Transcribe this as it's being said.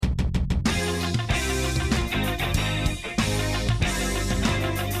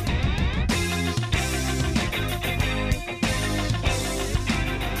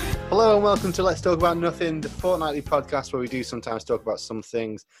and welcome to Let's Talk About Nothing, the fortnightly podcast where we do sometimes talk about some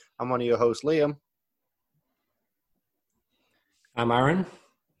things. I'm one of your hosts, Liam. I'm Aaron.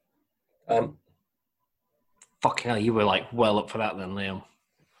 Fucking hell, you were like well up for that then, Liam.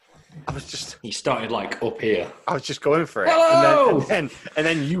 You started like up here. I was just going for it. Hello! And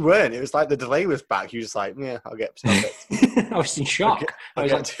then you weren't. It was like the delay was back. You were just like, yeah, I'll get perfect. I was in shock. I'll I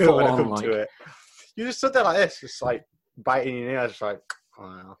was get like to it full when I on come like, to it. You just stood there like this, just like biting your nails, just like, oh,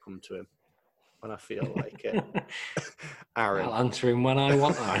 I'll come to him when I feel like it. Aaron. I'll answer him when I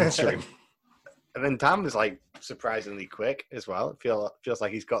want to answer him. And then Tam was like surprisingly quick as well. It feels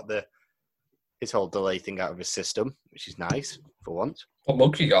like he's got his whole delay thing out of his system, which is nice for once. What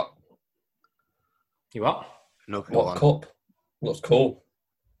mug you got? You what? No, What cup? Looks cool.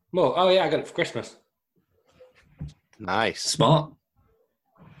 Well, oh yeah, I got it for Christmas. Nice. Smart.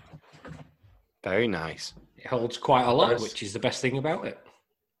 Very nice. It holds quite a lot, Nice. which is the best thing about it.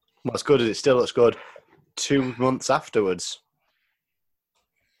 What's good is it still looks good 2 months afterwards.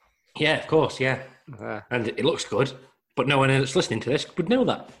 Yeah, of course, yeah. And it looks good, but no one that's listening to this would know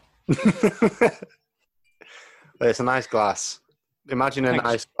that. It's a nice glass. Imagine a Thanks.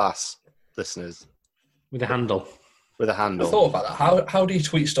 nice glass, listeners, With a handle. with a I handle. thought about that. How do you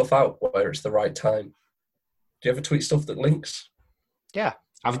tweet stuff out where it's the right time? Do you ever tweet stuff that links? Yeah.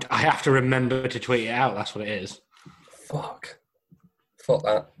 I have to remember to tweet it out, that's what it is. Fuck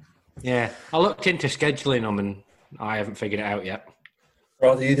that. Yeah, I looked into scheduling them and I haven't figured it out yet.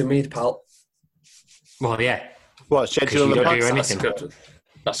 Rather you than me, pal. Well, yeah. What, schedule on you the don't do podcast? anything.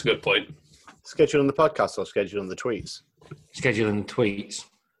 That's a good point. Schedule on the podcast or schedule on the tweets? Scheduling tweets.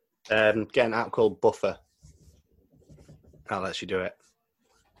 Get an app called Buffer. That lets you do it.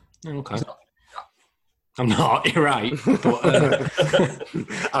 Okay. I'm not, you're right. But,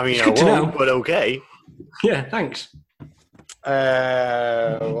 I mean, It's I good to know. won't, but okay. yeah, thanks.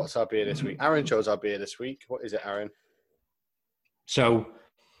 What's our beer this week? Aaron chose our beer this week. What is it, Aaron? So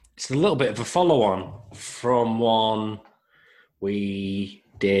it's a little bit of a follow-on from one we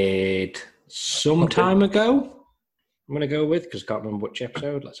did some time ago. I'm going to go with, because I can't remember which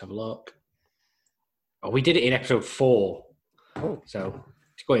episode. Let's have a look. Oh, we did it in episode 4. Oh. So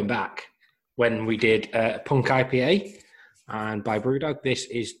it's going back when we did Punk IPA. And by Brewdog, this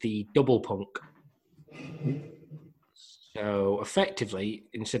is the Double Punk. So effectively,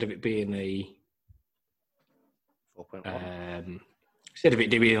 instead of it being a 4.1. instead of it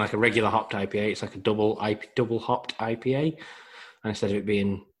being like a regular hopped IPA, it's like a double hopped IPA, and instead of it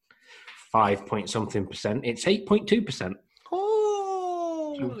being 5 point something percent, it's 8.2%.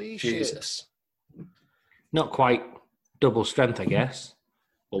 Holy shit. Jesus. Not quite double strength, I guess.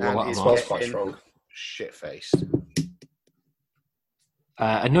 But we'll And let it's them off. Smells quite strong. Shit-faced.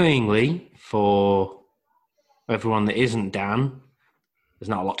 Annoyingly, for everyone that isn't Dan, there's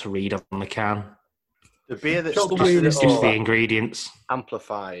not a lot to read on the can. The beer that's Just the just a weirdest little Just the ingredients.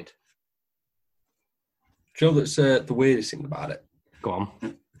 amplified. Do you know that's the weirdest thing about it? Go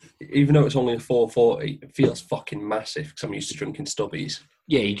on. Even though it's only a 440, it feels fucking massive because I'm used to drinking stubbies.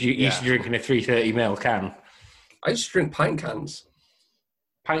 Yeah, you used to drinking a 330ml can. I used to drink pint cans.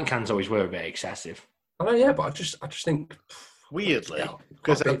 Pint cans always were a bit excessive. I know, yeah, but I just think Weirdly. yeah,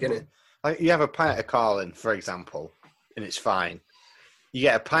 Because quite big, innit? like, you have a pint of Carlin, for example, and it's fine. You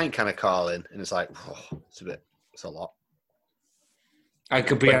get a pint can of Carlin, and it's like, it's a lot. I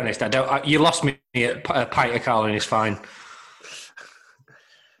could be honest. You lost me at a pint of Carlin is fine.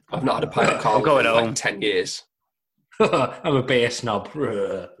 I've not had a pint of Carlin going in home. like 10 years. I'm a beer snob.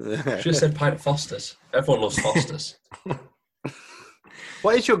 Should have said pint of Foster's. Everyone loves Foster's.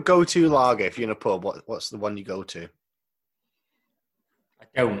 What is your go-to lager if you're in a pub? What's the one you go to? I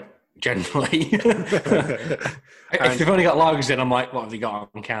don't generally. If they've only got lagers in, I'm like, what have they got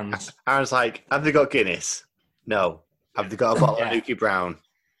on cans? Aaron's like, have they got Guinness? No. Have they got a bottle Yeah. of Nuki Brown?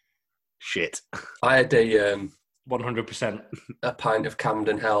 Shit. I had 100%. a pint of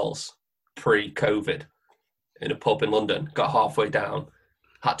Camden Hells pre-COVID in a pub in London. Got halfway down,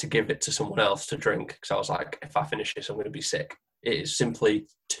 had to give it to someone else to drink because I was like, if I finish this, I'm going to be sick. It is simply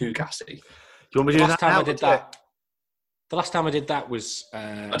too gassy. Do you want me to The do last that time now? I did that. The last time I did that was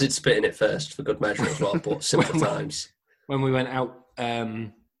I did spit in it first for good measure as well, but simple times. when we went out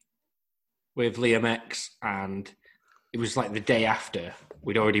with Liam X, and it was like the day after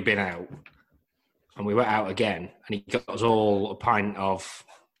we'd already been out, and we went out again, and he got us all a pint of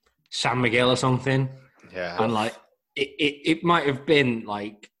San Miguel or something, Yeah. and like it might have been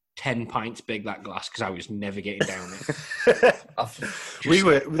like 10 pints big, that glass, because I was never getting down it. That was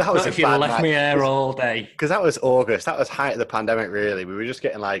Not a if you'd bad left night. me there all day. Because that was August. That was height of the pandemic, really. We were just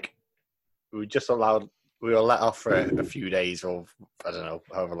getting like, we were just allowed we were let off for a few days, or I don't know,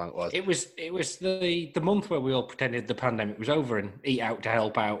 however long it was. It was the month where we all pretended the pandemic was over and eat out to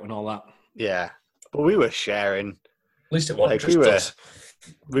help out and all that. Yeah, but we were sharing. At least it wasn't Like, just us.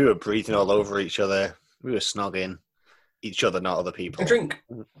 we were breathing all over each other. We were snogging each other, not other people.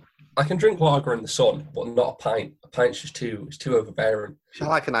 I can drink lager in the sun, but not a pint. A pint's just too overbearing. I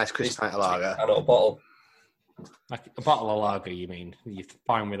like a nice crisp pint of lager. I know a bottle. Like a bottle of lager, you mean? You're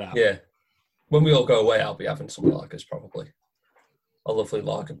fine with that? Yeah. When we all go away, I'll be having some lagers probably. A lovely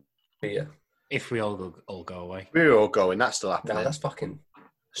lager beer. If we all go away. We were all going. That's still happening. No, that's fucking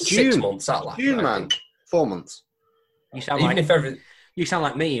June. 6 months. That lasts. June, man. 4 months. You sound Even like if you sound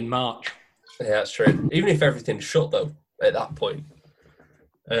like me in March. yeah, that's true. Even if everything's shut though, at that point.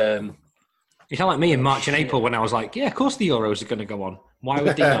 You sound like me in March and April when I was like, yeah, of course the Euros are going to go on. Why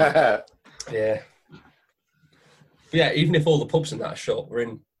would they not? Yeah. But yeah, even if all the pubs and that are shut, we're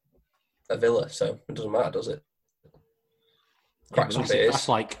in a villa, so it doesn't matter, does it? Crack some beers. That's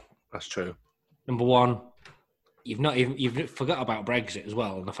like That's true. number one. You've forgot about Brexit as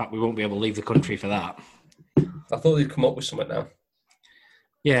well, and the fact we won't be able to leave the country for that. I thought they'd come up with something now.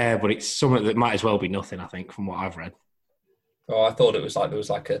 Yeah, but it's something that might as well be nothing. I think, from what I've read, Oh, I thought it was like there was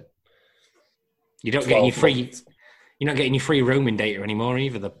like a you don't get any 12 free. month. You're not getting your free roaming data anymore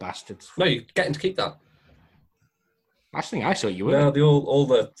either. The bastards. No, you're getting to keep that. Last thing I saw, you were. No, all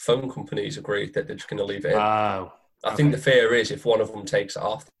the phone companies agreed that they're just going to leave it in. Oh, I think the fear is if one of them takes it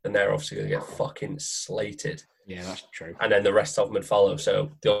off, then they're obviously going to get fucking slated. yeah, that's true. And then the rest of them would follow.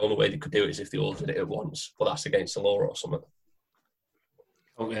 So the only way they could do it is if they all did it at once. But that's against the law or something.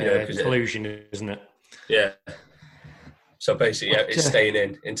 Oh, Yeah, 'cause collusion, isn't it? Yeah. So basically, yeah, it's But, staying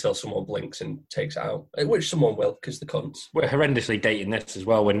in until someone blinks and takes it out. Which someone will, because the cunts. We're horrendously dating this as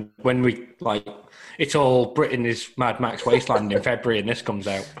well. When we like, it's all Britain is Mad Max Wasteland in February, and this comes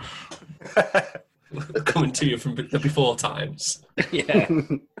out. Coming to you from the before times. Yeah.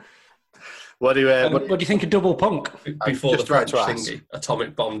 What do you? What do you think of Double Punk? Before the just tried French to thingy.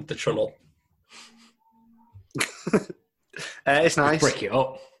 Atomic bombed the tunnel. It's nice. Break it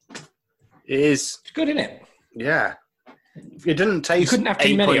up. It is. It's good, isn't it? Yeah. It didn't taste couldn't have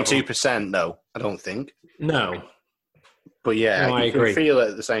too many of them. 8.2% though. I don't think. No. But yeah, No, I you agree. can feel it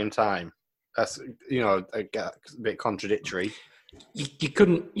at the same time. That's a bit contradictory. You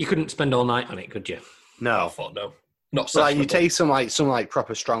couldn't spend all night on it, could you? I No. thought no. Not So, like, you sessionable. taste some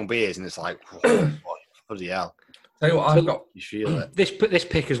proper strong beers, and it's like, oh, bloody hell, Tell you what, I've got. you feel it. This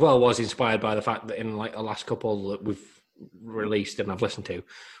pick as well was inspired by the fact that in like the last couple that we've released and I've listened to,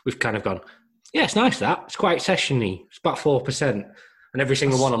 we've kind of gone, yeah, it's nice that it's quite sessiony. It's about 4%, and every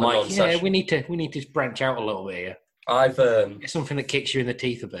single one I'm a like, yeah, non-session. we need to branch out a little bit here. I've It's something that kicks you in the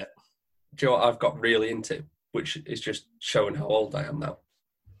teeth a bit. do you know what I've got really into, which is just showing how old I am now.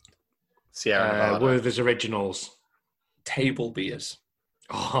 Sierra Nevada. Werther's Originals. Table beers.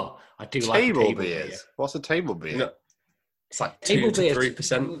 Oh, I do like a table table beers. beer. What's a table beer? No, it's like Table 2 beers, to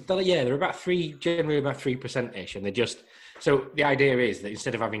 3%. they're about generally about 3% ish, and they're just. So the idea is that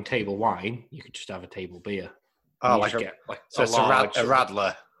instead of having table wine, you could just have a table beer. Oh, You like just a, get like so it's a large-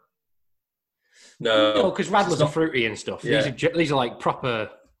 Radler. No, because Radlers it's are not fruity and stuff. Yeah. These are like proper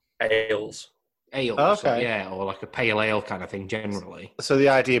ales. ales, Okay. yeah, or like a pale ale kind of thing generally. So the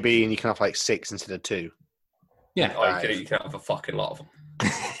idea being you can have like 6 instead of 2. Yeah. Oh, Right. you can have a fucking lot of them.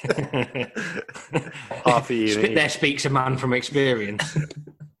 Half a unit. There speaks a man from experience.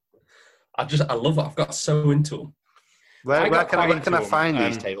 I love it. I've got so into them. Where got can quite I into find them.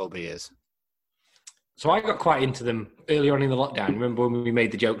 these table beers? So I got quite into them earlier on in the lockdown. Remember when we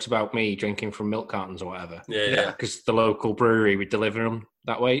made the jokes about me drinking from milk cartons or whatever? Yeah. Because the local brewery would deliver them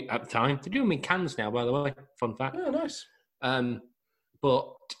that way at the time. They do them in cans now, by the way. Fun fact. Oh, nice.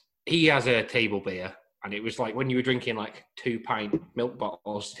 But he has a table beer, and it was like when you were drinking like 2-pint milk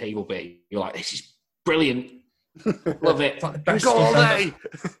bottles table beer, you're like, this is brilliant. Love it. It's like the best Go all stuff ever. day.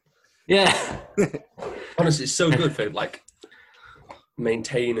 Yeah. Honestly, it's so good for like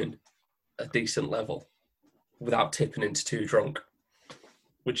maintaining a decent level without tipping into too drunk,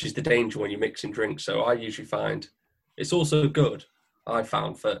 which is the danger when you're mixing drinks. So I usually find it's also good, I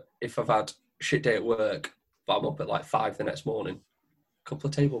found, for if I've had a shit day at work, but I'm up at like 5 the next morning, a couple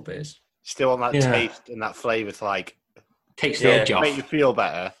of table beers. Still on that Yeah. taste and that flavour to like Takes the Yeah. edge off. make you feel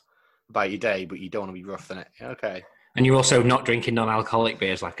better about your day, but you don't want to be rough in it. Okay. And you're also not drinking non-alcoholic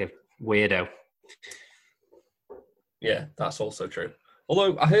beers like a weirdo. Yeah, that's also true.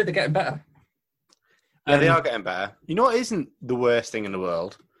 Although I heard they're getting better. Yeah, they are getting better. You know what isn't the worst thing in the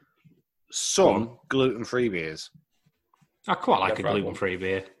world? Some gluten-free beers. I quite like Never a had one. gluten-free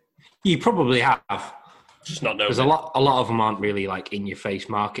beer. You probably have. Just not knowing. Because a lot of them aren't really like in your face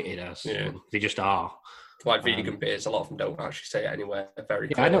marketed as Yeah. they just are. Like vegan beers, a lot of them don't actually say it anywhere very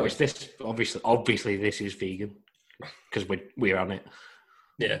Yeah, clearly. I noticed this. Obviously, this is vegan because we're on it.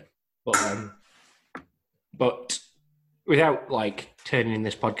 Yeah. But without like turning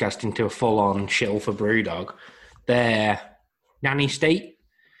this podcast into a full-on shill for Brewdog, their Nanny State,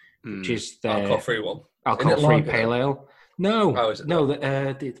 which is the Alcohol-free one. alcohol-free lager, pale ale. No, Oh, is it no.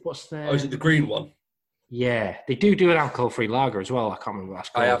 not? What's the? Oh, is it the green one? Yeah, they do an alcohol-free lager as well. I can't remember what that's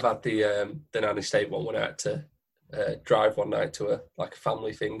called. I have had the Nanny State one when I had to drive one night to a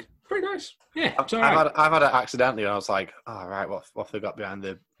family thing. Pretty nice. Yeah, it's all right. I've had it accidentally, and I was like, "Oh, right, what have they got behind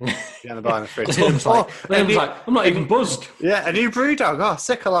the bar in the fridge?" Liam's like, I'm not even buzzed. Yeah, a new brew dog. Oh,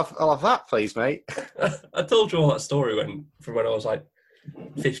 sick! I'll have that, please, mate. I told you all that story from when I was like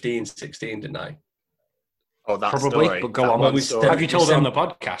 15, 16, didn't I? Oh, that Probably, story. but go That on. one we story. Have you told it on the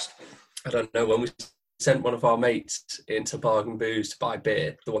podcast? I don't know. When we sent one of our mates into Bargain Booze to buy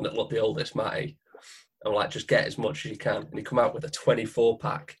beer, the one that looked the oldest, Matty, and like, just get as much as you can. And he come out with a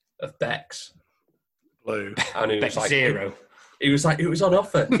 24-pack of Beck's. Blue. And he was Beck like, Zero. He was like, it was on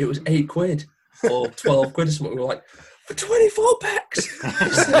offer. It was £8 or 12 quid or something. We were like, for 24 packs?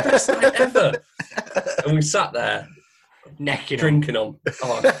 This is the best night ever. And we sat there Necking drinking them.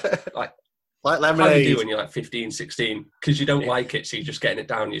 Oh, Like how do you lemonade. do when you're like 15, 16? Because you don't like it, so you're just getting it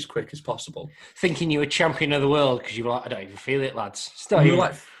down as quick as possible. thinking you were champion of the world because you were like, I don't even feel it, lads. And we were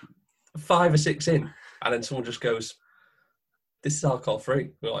like 5 or 6 in, and then someone just goes, this is alcohol free.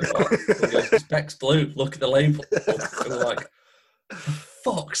 We're like, what? And he goes, it's Beck's Blue. Look at the label. And we're like, for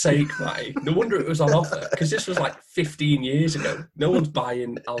fuck's sake, mate. No wonder it was on offer, because this was like 15 years ago. No one's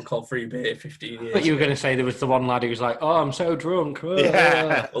buying alcohol free beer 15 years But you were ago. going to say there was the one lad who was like, "Oh, I'm so drunk."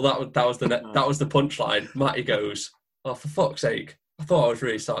 Yeah. Well, that was the punchline. Matty goes, oh, for fuck's sake. I thought I was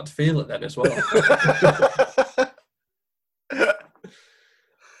really starting to feel it then as well.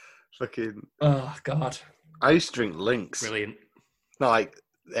 Fucking. Oh, God. I used to drink Lynx. Brilliant. Not like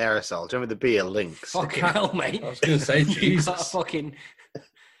aerosol. Do you remember the beer Lynx? Fucking hell, mate. I was going to say, You got a Jesus. fucking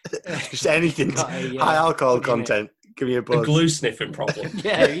Just anything. Got a, High alcohol fucking- content. Give me a A buzz. glue sniffing problem.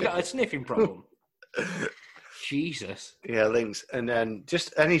 yeah. You got a sniffing problem. Jesus, Yeah, Lynx. And then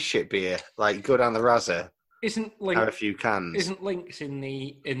just any shit beer. Like go down the Razza, isn't have a Lynx few cans. isn't Lynx in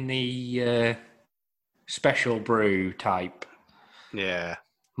the special brew type Yeah.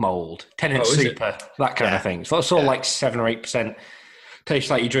 mold? Tenant Oh, is it? Super, that kind Yeah. of thing. So that's all Yeah. like 7 or 8%. Tastes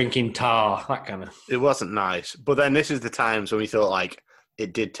like you're drinking tar. That kind of. It wasn't nice. But then this is the times when we thought like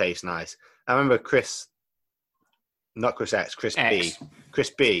it did taste nice. I remember Chris X, Chris X. B. Chris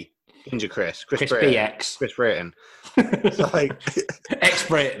B. Ginger Chris. Chris Britton. BX. Chris Britton. It's like Ex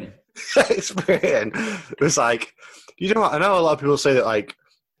Britain. Chris Britton. It was like, you know what? I know a lot of people say that like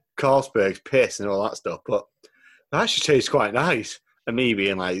Carlsberg's piss and all that stuff, but that actually tastes quite nice. And me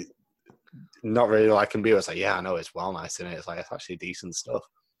being like not really liking beer, it's like, yeah, I know it's well nice in it. It's like it's actually decent stuff.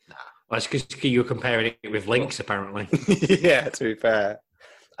 Well, it's because you were comparing it with Lynx, apparently. Yeah, to be fair.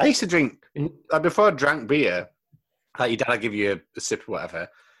 I used to drink before I drank beer, like your dad would give you a sip or whatever.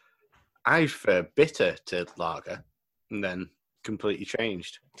 I prefer bitter to lager, and then completely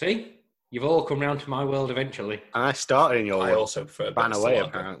changed. See? You've all come round to my world eventually. And I started in your I world, also prefer ran Beck's away lager.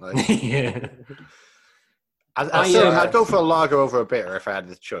 apparently. yeah. I'd go for a lager over a bitter if I had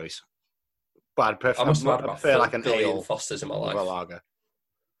the choice, but I'd prefer, I must have had about prefer like an 4 billion ale Fosters in my over a life. lager.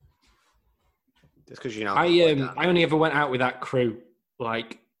 Just because you know. I only ever went out with that crew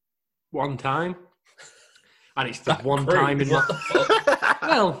like one time. And it's the one Crew, time in my what the fuck?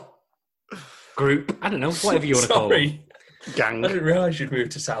 well group. I don't know, whatever you want to call it. Sorry. I gang. didn't realise you'd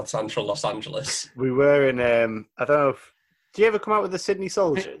moved to South Central Los Angeles. We were in. I don't know. Do you ever come out with the Sydney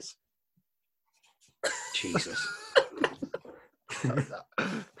Soldiers? Jesus. That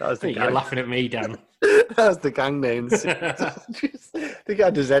was the You're gang. laughing at me, Dan. That was the gang name. The guy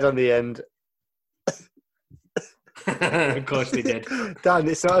had a Z on the end. Of course they did. Dan,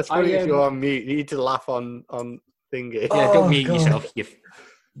 it's not as funny if I, you're on mute. You need to laugh on thingy. Yeah, Oh, don't mute God. yourself, you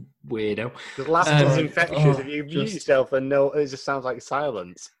weirdo. The laughter's Um, infectious. If you mute just- yourself, and no, it just sounds like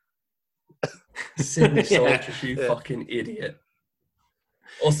silence. Sydney Yeah. Soldiers, you Yeah. fucking idiot.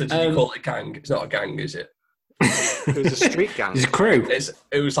 Also, did you call it a gang? It's not a gang, is it? It was a street gang. There's a crew.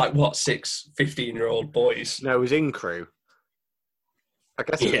 It was like, what, 6 15-year-old boys? No, it was in crew. I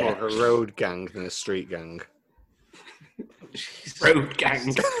guess it's Yeah. more of a road gang than a street gang. Road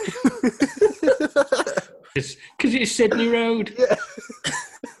gang. Because it's Sydney Road. Yeah.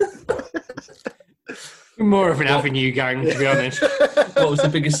 We're more of an avenue gang, to be honest. What was the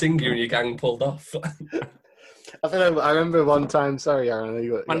biggest thing you and your gang pulled off? I don't know. I remember one time. Sorry, Aaron.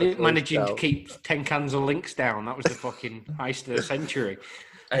 You got Managing to tell. keep 10 cans of Lynx down. That was the fucking heist of the century.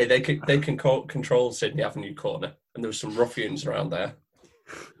 Hey, they can control Sydney Avenue corner, and there was some ruffians around there.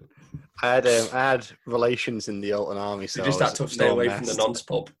 I had relations in the Alton Army, so You just had to stay away from the nonce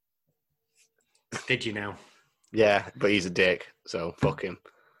pub. Did you now? Yeah, but he's a dick, so fuck him.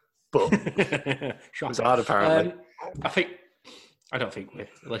 But it's hard, apparently. I don't think we're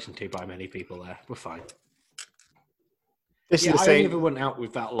listened to by many people there. We're fine. This Yeah, is the I same. only ever went out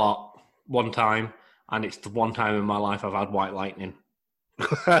with that lot one time, and it's the one time in my life I've had white lightning.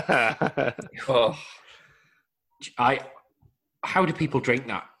 Oh, How do people drink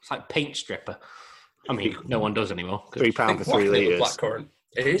that? It's like paint stripper. I mean, no one does anymore. £3 for 3 whacking it with litres. blackcurrant.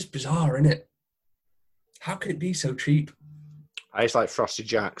 It is bizarre, isn't it? How can it be so cheap? I just like Frosty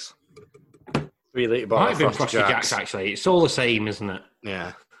Jacks. 3 litre Might bottle have of been Frosty Frosty Jacks. Jacks, actually. It's all the same, isn't it?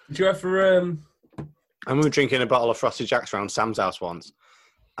 Yeah. Did you ever? I remember drinking a bottle of Frosty Jacks around Sam's house once,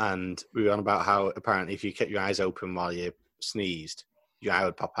 and we were on about how apparently if you kept your eyes open while you sneezed, your eye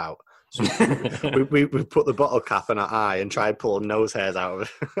would pop out. So we put the bottle cap in our eye and tried pulling nose hairs out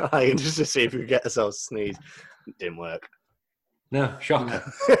of it, like, just to see if we could get ourselves to sneeze. It didn't work. No, shocker.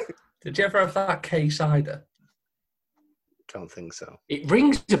 Did you ever have that K cider? Don't think so. It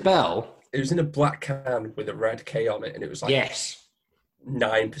rings a bell. It was in a black can with a red K on it, and it was like Yes.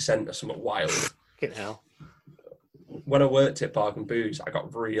 9% or something wild. Fucking hell. When I worked at Bargain Booze, I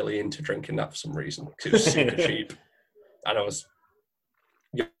got really into drinking that for some reason because it was super cheap, and I was.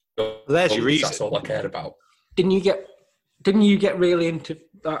 There's your reason. That's all I cared about. Didn't you get really into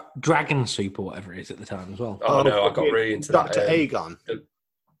that dragon soup or whatever it is at the time as well? Oh no, I got really into that. Dr. Aegon,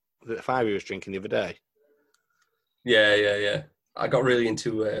 that Fivey was drinking the other day. Yeah. I got really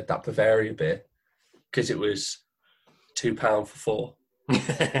into that Bavaria beer because it was £2 for 4.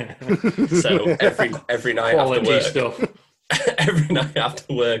 So every night Quality after work, stuff. every night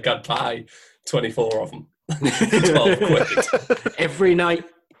after work, I'd buy 24 of them. 12 quid. Every night.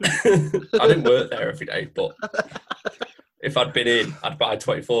 I didn't work there every day, but if I'd been in, I'd buy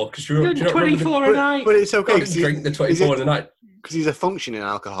 24. Because you know, 24 a night. But it's okay I because didn't drink the 24 in the night. he's a functioning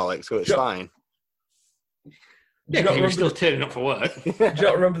alcoholic, so it's Sure. fine. Do you Yeah, not he was remember still turning up for work. do you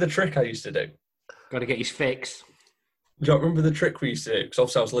not remember the trick I used to do? Got to get his fix. Do you not remember the trick we used to do? Because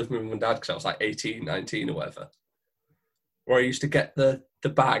obviously I was living with my dad because I was like 18, 19 or whatever. Where I used to get the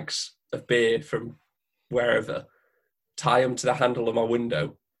bags of beer from wherever, tie them to the handle of my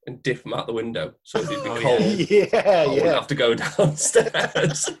window and dip them out the window so it'd be cold. I wouldn't have to go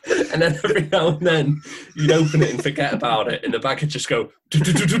downstairs. And then every now and then you'd open it and forget about it and the bag would just go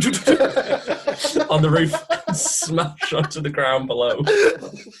on the roof and smash onto the ground below.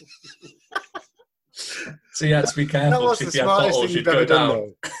 So you had to be That careful was because the if you had smartest bottles thing you'd you've go ever done,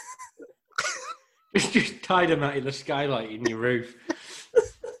 down. though. Just tied him out in the skylight in your roof.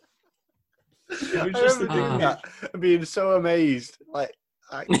 It I was just remember the doing that and being so amazed. Like,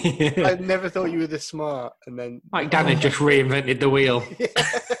 I Like never thought you were this smart. And then, Dan had just reinvented the wheel.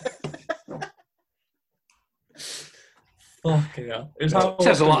 fucking hell. It was how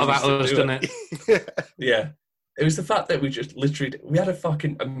Says a lot we about used to us, do doesn't it? Yeah. It was the fact that we just literally, we had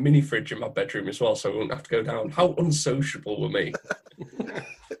a mini fridge in my bedroom as well, so we wouldn't have to go down. How unsociable were me?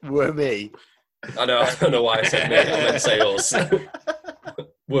 were me. I don't know why I said me. I meant to say us.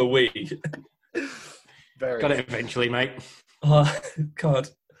 Were we? Very. Got it eventually, mate. Oh, God.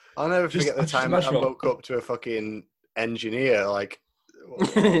 I'll never forget the just time I imagine what- woke up to a fucking engineer, like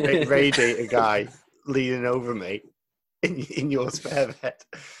radiator guy, leaning over me in your spare bed.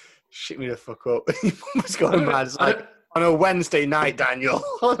 Shit me the fuck up. He was going mad. It's like, on a Wednesday night, Daniel.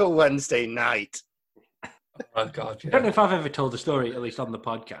 On a Wednesday night. Oh, God, I don't know yeah. if I've ever told the story, at least on the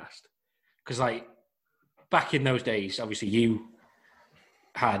podcast. Because, like, back in those days, obviously, you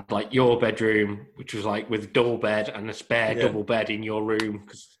had, like, your bedroom, which was, like, with double bed and a spare Yeah. double bed in your room.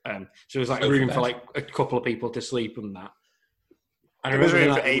 So it was, like, Sofa room bed. for, like, a couple of people to sleep and that. And I It was remember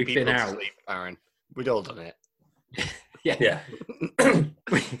room the for night 8 we'd people been to out. sleep, Aaron. We'd all done it. Yeah.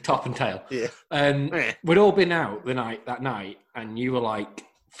 Top and tail. Yeah. We'd all been out that night, and you were like,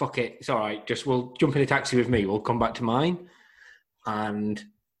 fuck it, it's all right, just we'll jump in a taxi with me, we'll come back to mine. And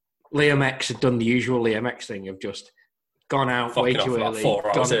Liam X had done the usual Liam X thing of just gone out way Fucking too off about early, 4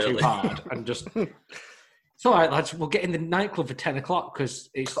 gone hours too early. hard, and just, it's all right, lads, we'll get in the nightclub for 10 o'clock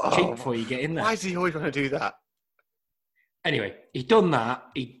because it's cheap before you get in there. Why does he always want to do that? Anyway, he'd done that.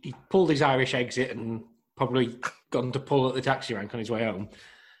 He pulled his Irish exit and probably gone to pull at the taxi rank on his way home.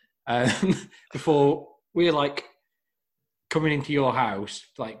 Before we were like coming into your house,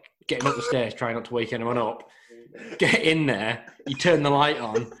 like getting up the stairs, trying not to wake anyone up. Get in there, you turn the light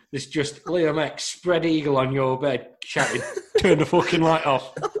on. There's just Liam X spread eagle on your bed, shouting, "Turn the fucking light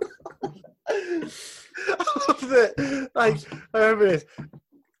off!" I love that. Like, I remember this.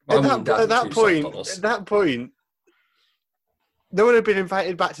 My mum and dad were too soft on us. At that point, no one had been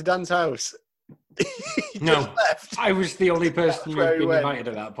invited back to Dan's house. He No, just left. I was the only person who where had he been went. invited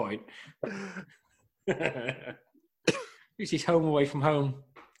at that point. He's his home away from home.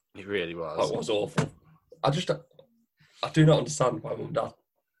 It really was. That was awful. I do not understand why mum and dad,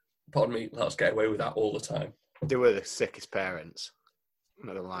 pardon me, let us get away with that all the time. They were the sickest parents. I'm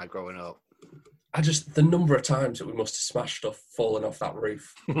not gonna lie, growing up. The number of times that we must have smashed stuff falling off that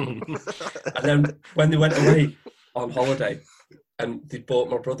roof. And then when they went away on holiday and they bought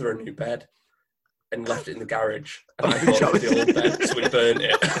my brother a new bed and left it in the garage, and I bought the old bed, so we burnt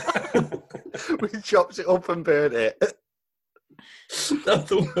it. We chopped it up and burnt it.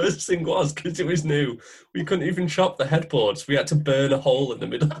 The worst thing was, because it was new, we couldn't even chop the headboards. We had to burn a hole in the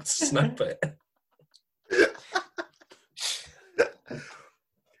middle to snap it.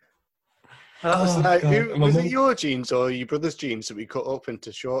 That was Oh, like, God. was it your jeans or your brother's jeans that we cut up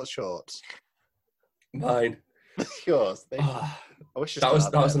into shorts? Mine. Yours. Oh, I wish that was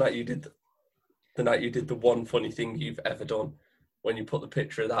the night you did the night you did the one funny thing you've ever done, when you put the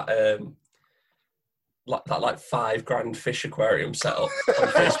picture of that like $5,000 fish aquarium set up on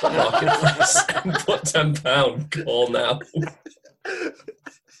Facebook Marketplace and put £10 call now.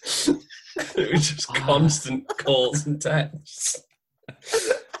 It was just constant calls and texts.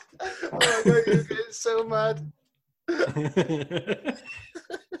 Oh my God, you're getting so mad.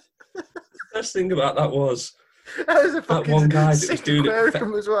 Best thing about that was That was a fucking one guy that was sick doing it.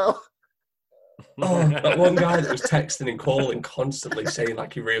 aquarium as well. Oh, that one guy that was texting and calling constantly saying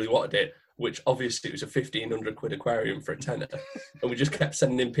like he really wanted it, which obviously it was a £1,500 aquarium for a tenner, and we just kept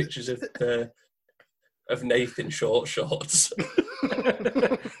sending him pictures of Nathan short shorts.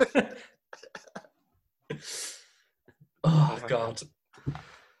 Oh God!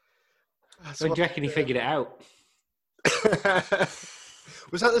 So do you reckon he figured it out?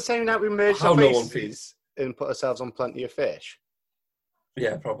 Was that the same night we merged How our no one faces and put ourselves on Plenty of Fish?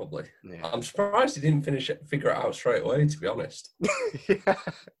 Yeah, probably. Yeah. I'm surprised he didn't figure it out straight away. To be honest, Yeah.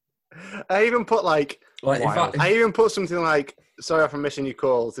 I even put Wild. I even put something like, "Sorry for missing your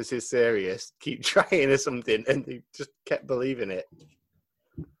calls. This is serious. Keep trying," or something, and they just kept believing it.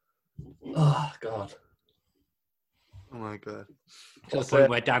 oh God. Oh my God! To the point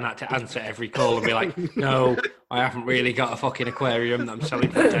where Dan had to answer every call and be like, "No, I haven't really got a fucking aquarium that I'm selling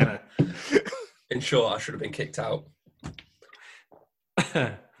for a tenner." In short, I should have been kicked out.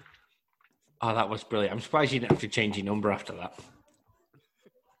 Oh, that was brilliant. I'm surprised you didn't have to change your number after that.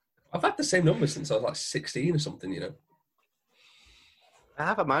 I've had the same number since I was like 16 or something, you know. I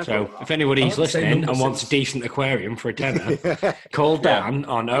have a mind. So if anybody's I've had the same listening number and wants a since- decent aquarium for a tenner, call Dan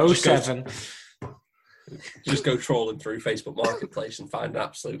on 07. Just go trolling through Facebook Marketplace and find an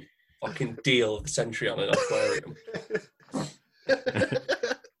absolute fucking deal of the century on an aquarium.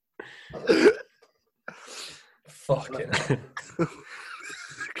 Fucking hell.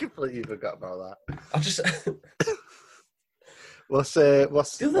 Completely forgot about that. I just... What's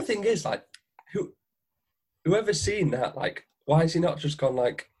The other thing is, like, whoever's seen that, like, why has he not just gone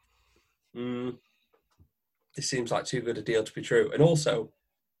like, this seems like too good a deal to be true? And also,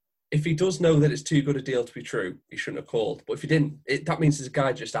 if he does know that it's too good a deal to be true, he shouldn't have called. But if he didn't, that means there's a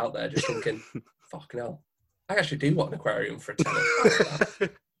guy just out there just thinking, fucking hell, I actually do want an aquarium for a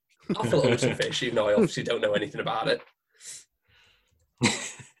tenner. I'll fill it with some fish, even though I obviously don't know anything about it.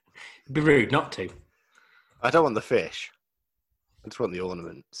 It'd be rude not to. I don't want the fish. I just want the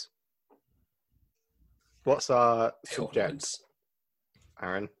ornaments. What's our subject, Ornaments.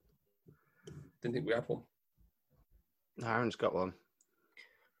 Aaron? Didn't think we had one. Aaron's got one.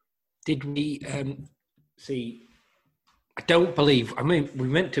 Did we see? I don't believe. I mean, we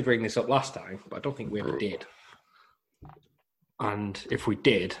meant to bring this up last time, but I don't think we ever did. And if we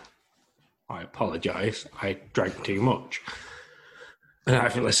did, I apologise. I drank too much, and I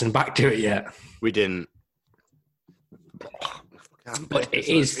haven't listened back to it yet. We didn't. But it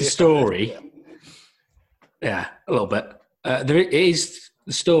is the story. Yeah, a little bit. There is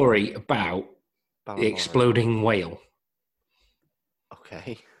the story about the exploding whale.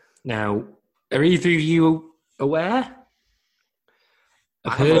 Okay. Now, are either of you aware?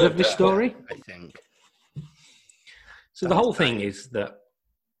 Have heard of this story? I think. So the whole thing is that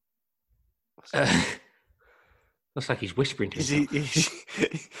looks like he's whispering to Is himself.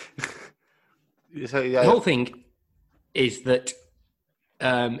 So, yeah. The whole thing is that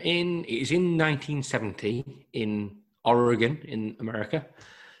it is in 1970 in Oregon, in America,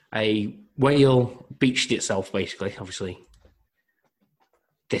 a whale beached itself. Basically, obviously,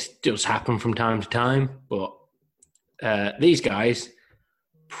 this does happen from time to time, but these guys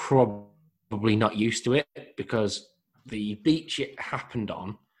probably not used to it because the beach it happened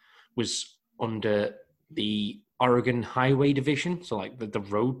on was under the Oregon Highway Division, so like the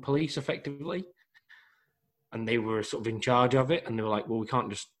road police, effectively. And they were sort of in charge of it, and they were like, well, we can't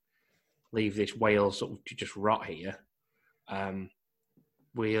just leave this whale sort of to just rot here.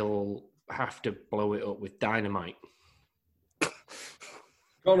 We'll have to blow it up with dynamite.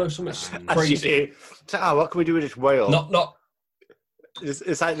 Oh no, something crazy. So, what can we do with this whale? Not.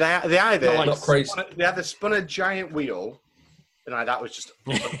 It's like they either Not crazy. They either spun a giant wheel, and like that was just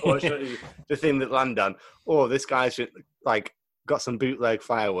unfortunately the thing that landed on, or this guy's like got some bootleg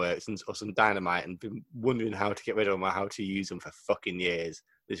fireworks or some dynamite and been wondering how to get rid of them or how to use them for fucking years.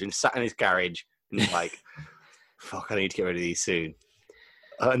 He's been sat in his garage and he's like, "Fuck, I need to get rid of these soon."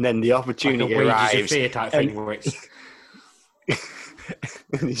 And then the opportunity like arrives. Fear type thing where it's...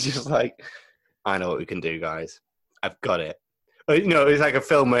 And he's just like, "I know what we can do, guys. I've got it." You know, it's like a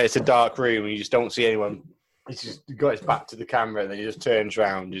film where it's a dark room and you just don't see anyone. He's just got his back to the camera and then he just turns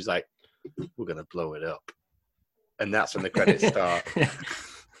around and he's like, "We're going to blow it up." And that's when the credits start.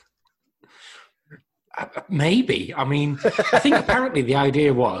 Maybe. I mean, I think apparently the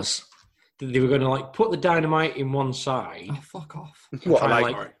idea was that they were going to like put the dynamite in one side. Oh, fuck off. What,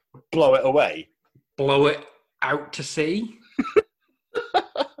 like blow it away? Blow it out to sea.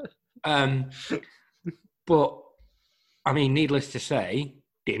 But, I mean, needless to say,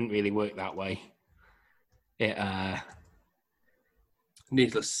 didn't really work that way.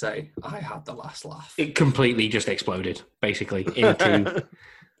 Needless to say, I had the last laugh. It completely just exploded, basically, into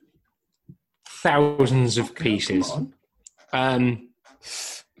thousands of pieces.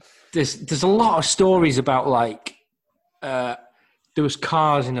 There's a lot of stories about like there was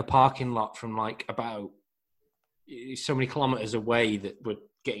cars in a parking lot from like about so many kilometers away that were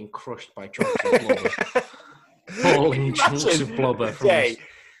getting crushed by chunks of blubber, falling chunks of blubber. From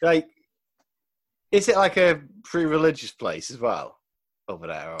like, is it like a pre-religious place as well over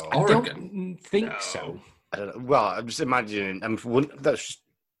there? Or? I don't think so. I don't know. Well, I'm just imagining. That's just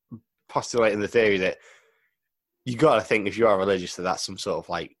postulating the theory that you got to think if you are religious that's some sort of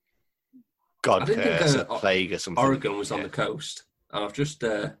like god curse, a plague or something. Oregon was on the coast, and I've just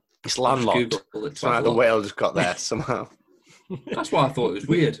it's landlocked. Somehow the whale just got there somehow. That's why I thought it was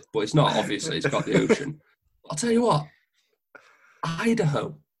weird, but it's not. Obviously, it's got the ocean. I'll tell you what,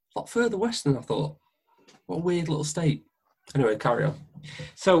 Idaho, a lot further west than I thought. What a weird little state. Anyway, carry on.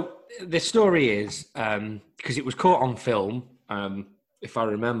 So the story is because it was caught on film. If I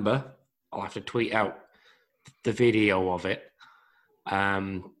remember, I'll have to tweet out the video of it.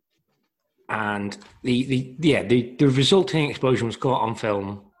 And the resulting explosion was caught on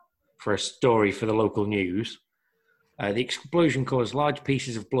film for a story for the local news. The explosion caused large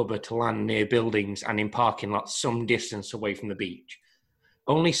pieces of blubber to land near buildings and in parking lots some distance away from the beach.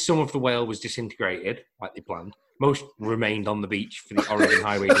 Only some of the whale was disintegrated, like they planned. Most remained on the beach for the Oregon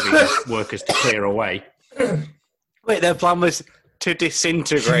Highway Division workers to clear away. Wait, their plan was to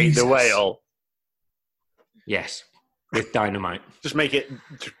disintegrate the whale? Yes, with dynamite. Just make it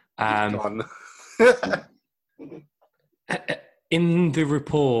gone. In the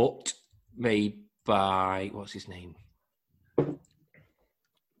report made by, what's his name?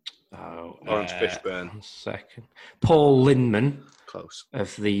 Lawrence Fishburne. 1 second. Paul Lindman. Close.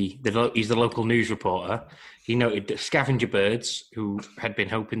 He's the local news reporter. He noted that scavenger birds, who had been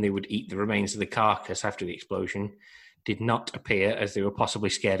hoping they would eat the remains of the carcass after the explosion, did not appear as they were possibly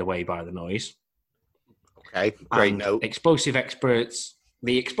scared away by the noise. Okay, great note. Explosive expert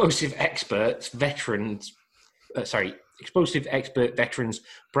veterans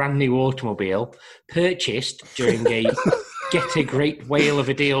brand new automobile purchased during a Get a Great Whale of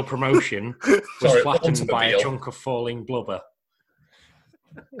a Deal promotion was flattened by a chunk of falling blubber.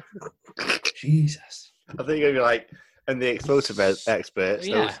 Jesus. I think you're like, and the explosive experts,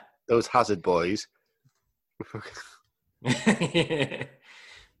 those hazard boys.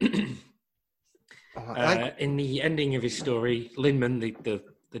 In the ending of his story, Lindman, the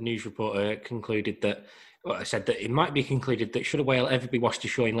news reporter, said that it might be concluded that should a whale ever be washed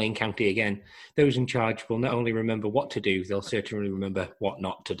ashore in Lane County again, those in charge will not only remember what to do, they'll certainly remember what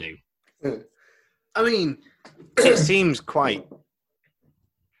not to do. I mean, it seems quite...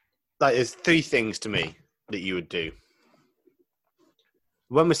 Like, there's three things to me that you would do.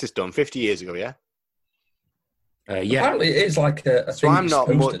 When was this done? 50 years ago, yeah? Yeah. Apparently it is like a thing so I'm you're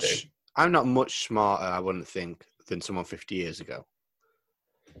supposed to do. I'm not much smarter, I wouldn't think, than someone 50 years ago.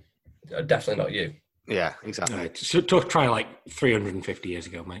 Definitely not you. Yeah, exactly. So try like 350 years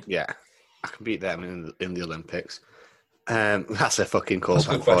ago, mate. Yeah, I can beat them in the Olympics. That's a fucking call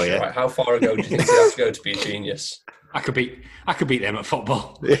back for you. Right? How far ago do you think you have to go to be a genius? I could beat them at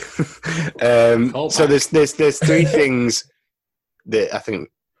football. So there's three things that I think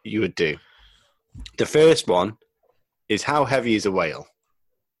you would do. The first one is how heavy is a whale?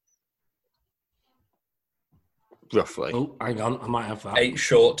 Roughly. Oh, hang on, I might have that. 8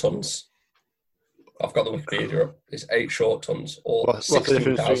 short tons. I've got the Wikipedia up. It's 8 short tons, or What's the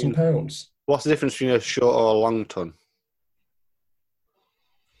difference £16,000. What's the difference between a short or a long ton?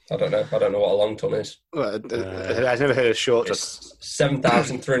 I don't know. I don't know what a long ton is. Well, I've never heard of short ton. It's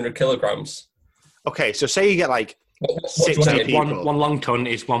 7,300 kilograms. Okay, so say you get like What do 60 I need? people. One long ton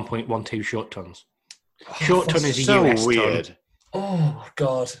is 1.12 short tons. Short ton is a so US weird. ton. Oh,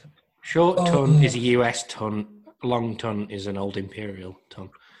 God. Short ton is a US ton. Long ton is an old imperial ton.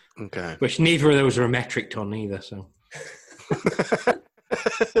 Okay. Which neither of those are a metric ton either. So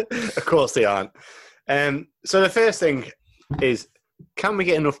Of course they aren't. So the first thing is, can we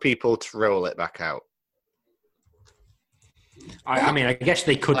get enough people to roll it back out? I mean, I guess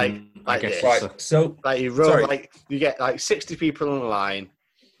they couldn't. Like I guess this. it's Right, so Like you roll, Sorry. like you get like 60 people on the line,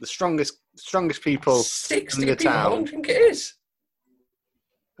 the strongest people 60 in the people, how long town. do you think it is?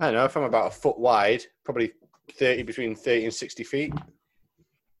 I don't know, if I'm about a foot wide, probably between 30 and 60 feet.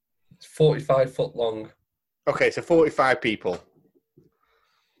 It's 45 foot long. Okay, so 45 people.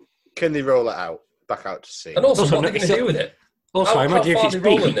 Can they roll it back out to sea? And also, Also, what are they going to do with it? Also, How imagine far if are it's they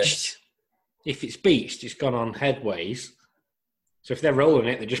rolling beached. If it's beached, it's gone on headways. So if they're rolling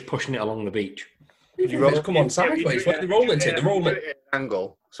it, they're just pushing it along the beach. You roll, come on sideways. What are they rolling it to? They're rolling it.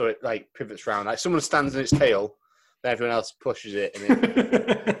 Angle, so it like pivots round. Like someone stands on its tail, then everyone else pushes it,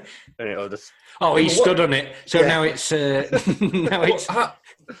 and it'll just. Oh, he But what- stood on it. So Yeah. now it's now it's How-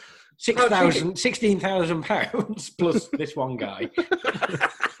 16,000 pounds plus this one guy.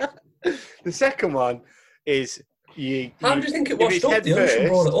 The second one is you. How do you think it if washed it's up? head The ocean first-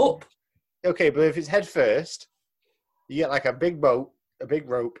 brought it up. Okay, but if it's head first, you get like a big boat, a big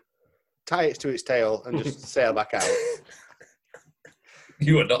rope, tie it to its tail, and just sail back out.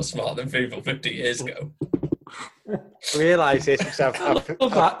 You were not smarter than people 50 years ago. I realise this because I love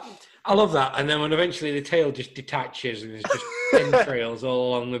that. I love that. And then when eventually the tail just detaches and there's just entrails all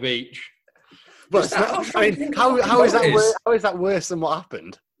along the beach. But it's not, I mean, how is that worse than what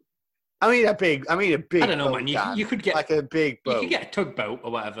happened? I mean a big. I don't know, boat, man. Dan. You could get like a big you boat. could get a tugboat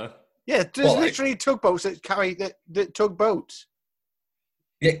or whatever. Yeah, there's What, like- literally tugboats that carry that tugboats.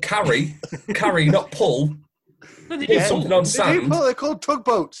 Yeah, carry, not pull. No, they Pull do. something on They do sand. pull, they're called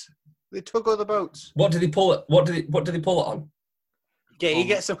tugboats. They tug other boats. What did he pull it? What did they pull it on? Yeah, you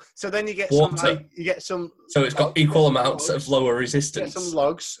get some. So then you get Water. some. Like, you get some. So it's got equal amounts of lower You get resistance. some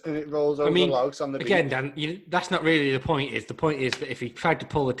logs, and it rolls over mean, the logs on the Again, beach. Dan, that's not really the point. The point is that if he tried to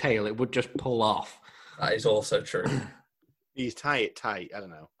pull the tail, it would just pull off. That is also true. You tie it tight. I don't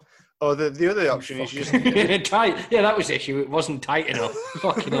know. Or the other option is you just. Tight. Yeah, that was the issue. It wasn't tight enough.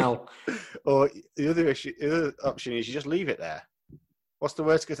 Fucking hell. Or the other option is you just leave it there. What's the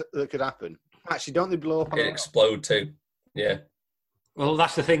worst that could happen? Actually, don't they blow up on It the explode too. Yeah. Well,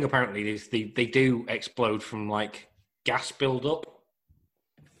 that's the thing. Apparently, is they do explode from like gas build-up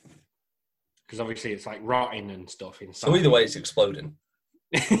because obviously it's like rotting and stuff inside. So either way, it's exploding.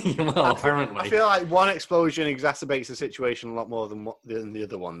 Well, apparently. I feel like one explosion exacerbates the situation a lot more than the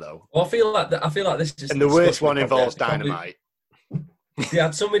other one, though. Well, I feel like this is. And the worst discussion one probably involves is probably- dynamite. They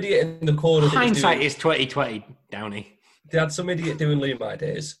had some idiot in the corner. that was Hindsight doing- is 2020, Downey. They had some idiot doing Liam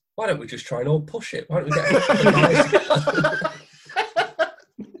ideas. Why don't we just try and all push it? Why don't we get a couple of guys together?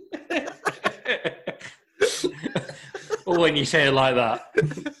 When you say it like that.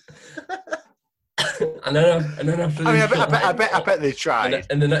 and then after I mean, they I bet they tried.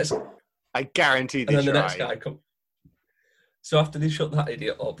 and the next I guarantee they and then the tried. next guy come. So after they shut that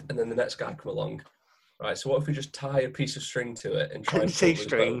idiot up, and then the next guy come along. Right. So what if we just tie a piece of string to it and try Didn't and say pull this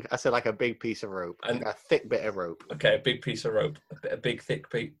string. boat? I said like a big piece of rope, And- like a thick bit of rope. Okay, a big piece of rope, a big thick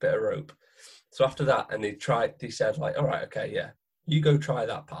bit of rope. So after that, and they said like, all right, okay, yeah, you go try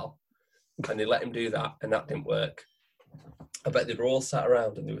that, pal. And they let him do that, and that didn't work. I bet they were all sat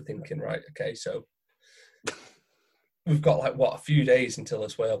around and they were thinking, right, okay, so we've got like a few days until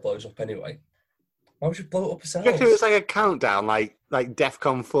this whale blows up anyway. Why would you blow it up I reckon it was ourselves? like a countdown, like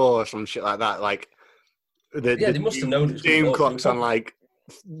DEFCON 4 or some shit like that. Like the They must have known it was gonna doom blow up. clocks on like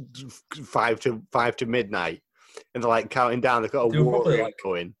 5 to midnight, and they're like counting down. They've got They a were war probably room like-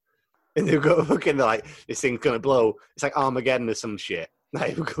 going, and they've got looking. They're like, this thing's gonna blow. It's like Armageddon or some shit.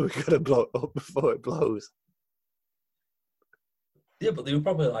 Like we've got to blow it up before it blows. Yeah, but they were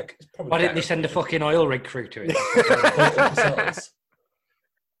probably like, it's probably Why didn't they better send a if fucking oil rig crew to it? they blow it up themselves.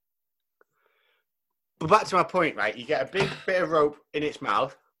 But back to my point, right? You get a big bit of rope in its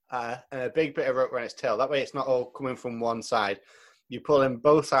mouth and a big bit of rope around its tail. That way, it's not all coming from one side. You pull in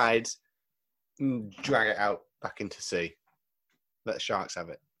both sides and drag it out back into sea. Let the sharks have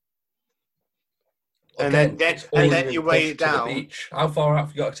it.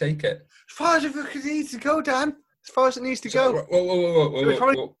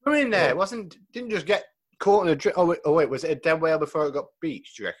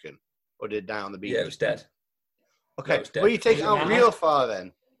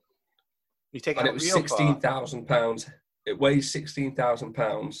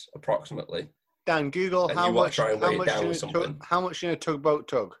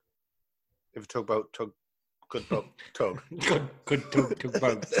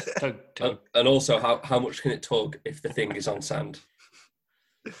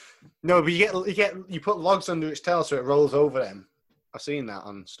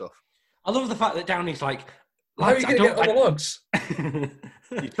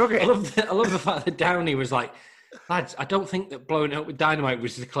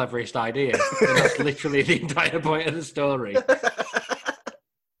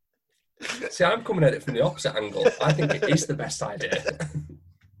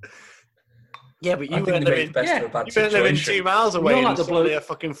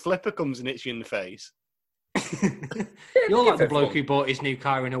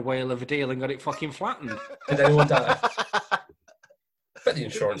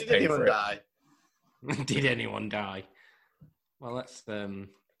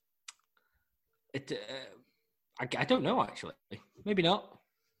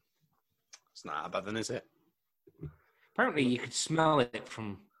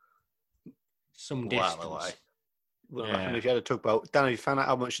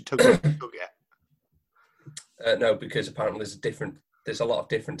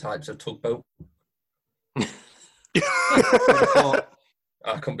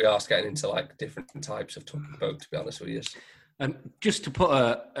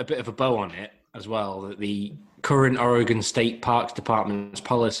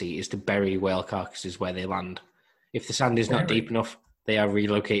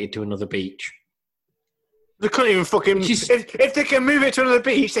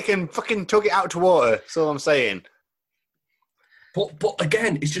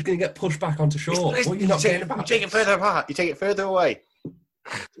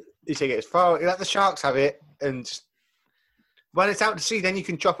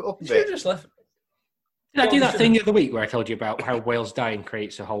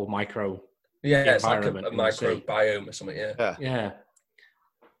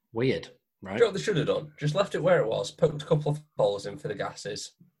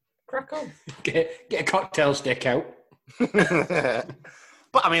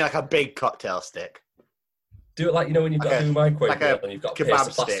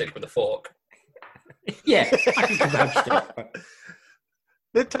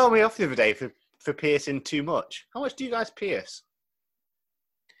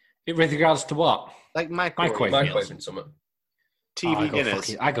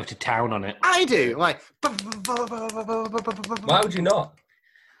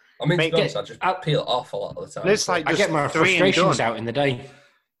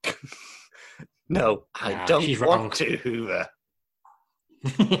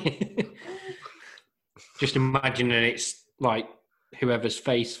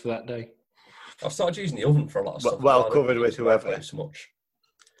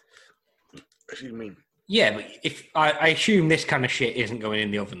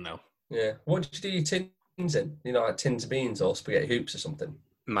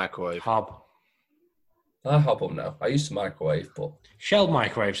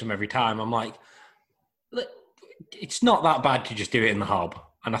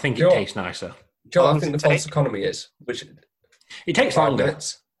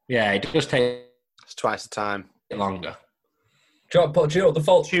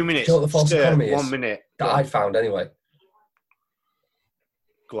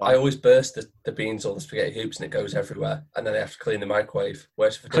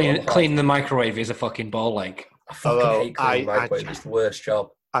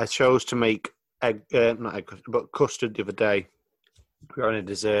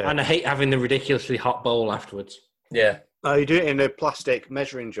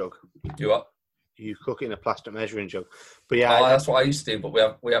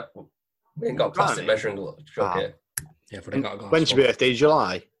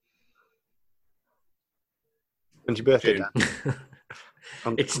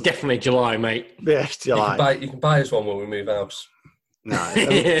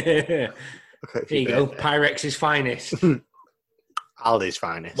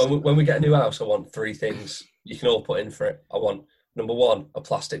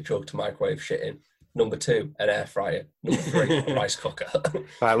 Number 2, an air fryer. Number 3, a rice cooker.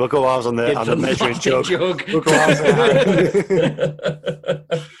 Right, we'll go ours on the measuring jug. We'll go ours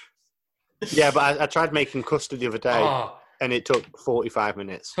Yeah, but I tried making custard the other day, and it took 45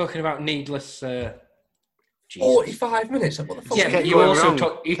 minutes. Talking about needless... 45 minutes? What the fuck? Yeah, but you also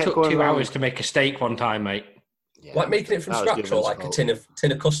took 2 hours to make a steak one time, mate. Yeah, like making it from scratch, or like a tin of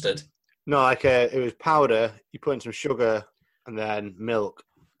custard? No, like it was powder. You put in some sugar and then milk.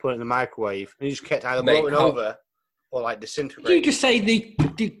 Put it in the microwave, and you just kept either blowing over or like disintegrating. You just say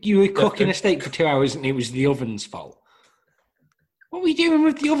you were cooking a steak for 2 hours and it was the oven's fault. What were you doing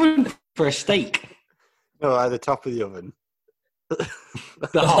with the oven for a steak? No, at the top of the oven.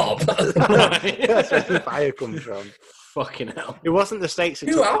 The hob. That's where the fire comes from. Fucking hell! It wasn't the steaks.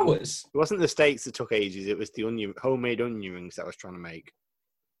 2 hours. It wasn't the steaks that took ages. It was the homemade onion rings that I was trying to make,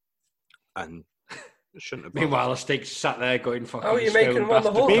 and it shouldn't have been. Meanwhile, the steak's sat there going fucking. How are you making them on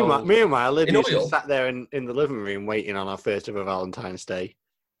the hook? Meanwhile, Libby's just sat there in the living room waiting on our first ever Valentine's Day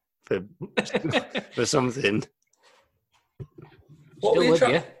for something. What were you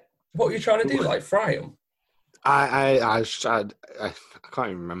trying to do? Like fry them? I can't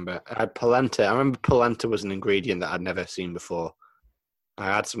even remember. I had polenta. I remember polenta was an ingredient that I'd never seen before. I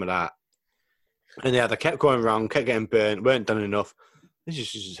had some of that, and yeah, they kept going wrong, kept getting burnt, weren't done enough. It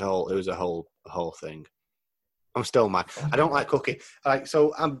was a whole thing. I'm still mad. I don't like cooking.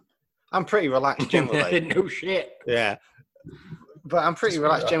 So I'm pretty relaxed generally. No shit. Yeah, but I'm pretty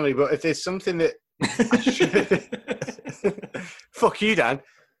relaxed generally. But if there's something that fuck you, Dan.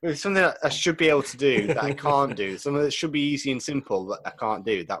 If something that I should be able to do that I can't do, something that should be easy and simple that I can't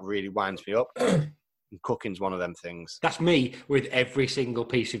do, that really winds me up. And cooking's one of them things. That's me with every single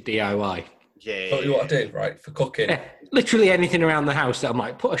piece of DIY. Yeah. What you want to do, right, for cooking? Yeah, literally anything around the house that I'm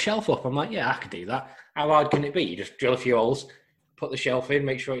like, put a shelf up. I'm like, yeah, I could do that. How hard can it be? You just drill a few holes, put the shelf in,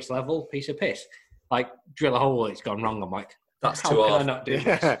 make sure it's level, piece of piss. Like, drill a hole, it's gone wrong. I'm like, that's how too can hard. I not do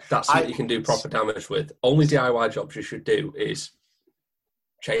this? That's something you can do proper damage with. Only DIY jobs you should do is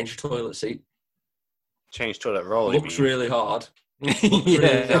change your toilet seat. Change toilet roll. Looks really hard.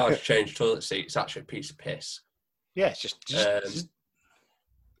 Really hard to change toilet seat. It's actually a piece of piss. Yeah, it's just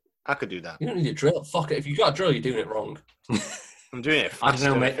I could do that. You don't need a drill. Fuck it. If you got a drill, you're doing it wrong. I'm doing it I don't fast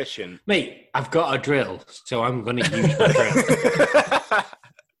know, and mate. efficient. Mate, I've got a drill, so I'm going to use my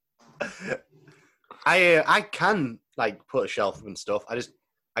drill. I can like put a shelf up and stuff.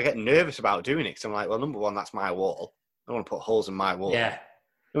 I get nervous about doing it because I'm like, well, number one, that's my wall. I don't want to put holes in my wall. Yeah.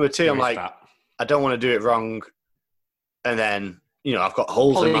 Number two, I'm like, I don't want to do it wrong, and then I've got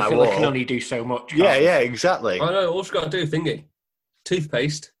holes in my wall. Can only do so much. Yeah, exactly. I know. All you've got to do, thingy,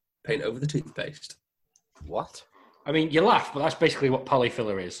 toothpaste, paint over the toothpaste. What? I mean, you laugh, but that's basically what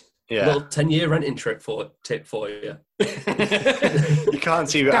polyfiller is. Yeah. Little 10-year renting tip for you. You can't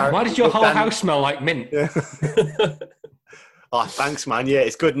see. Damn, why does your whole house smell like mint? Yeah. Oh, thanks, man. Yeah,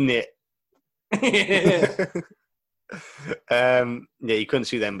 it's good, isn't it? Yeah, you couldn't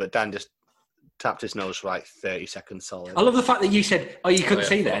see them, but Dan just tapped his nose for like 30 seconds solid. I love the fact that you said, you couldn't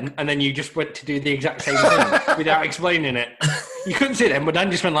see then, and then you just went to do the exact same thing without explaining it. You couldn't see them, but Dan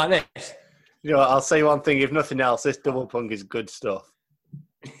just went like this. I'll say one thing, if nothing else, this double punk is good stuff.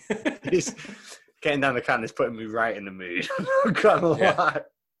 It's getting down the can is putting me right in the mood. I'm gonna lie.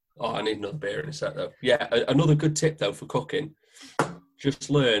 Oh, I need another beer in a sec, though. Yeah, another good tip, though, for cooking. Just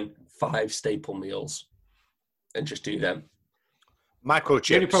learn 5 staple meals and just do them. Microchips.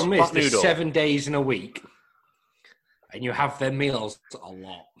 The only problem is there's noodle. 7 days in a week, and you have their meals a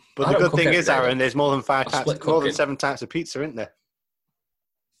lot. But the good thing is, Aaron, there's more than 7 types of pizza, isn't there?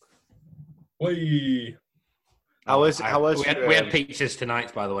 Whee! How was we had pizzas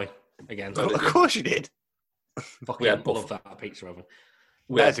tonight, by the way. Again, Of course you did. fucking we had love that pizza oven.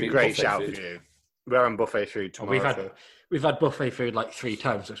 That's a great shout for you. We're on buffet food tomorrow. We've had buffet food like 3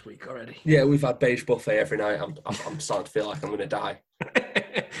 times this week already. Yeah, we've had beige buffet every night. I'm starting to feel like I'm going to die.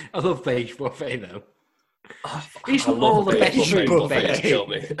 I love beige buffet though. It's all the best food buffet. Kill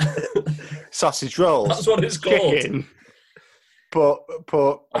me. Sausage rolls. That's what it's called. Chicken. Pork.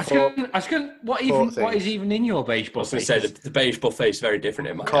 I was going. What is even in your beige buffet? I was going to say the beige buffet is very different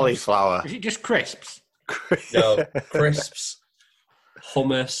in my cauliflower. Is it just crisps? No, crisps,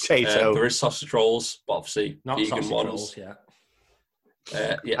 hummus. Potato. There is sausage rolls, but obviously Not vegan sausage ones. rolls, yeah.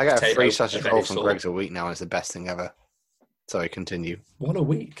 I get a free sausage roll from sort. Greg's a week now, and it's the best thing ever. Sorry, continue. What a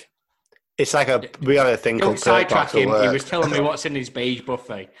week. It's like we have a thing Don't called sidetrack him. He work. was telling me what's in his beige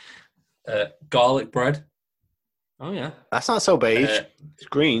buffet. Garlic bread. Oh yeah, That's not so beige. It's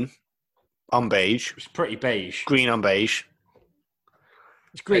green on beige. it's pretty beige. Green on beige.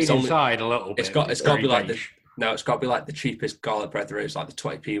 It's green It's only- inside a little bit. It's got to be like No, it's got to be like the cheapest garlic bread there is, like the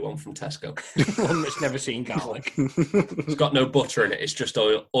 20p one from Tesco. One that's never seen garlic. It's got no butter in it. It's just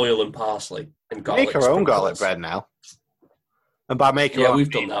oil and parsley and garlic. Make our own garlic sprinkles. bread now. And by make our Yeah, own,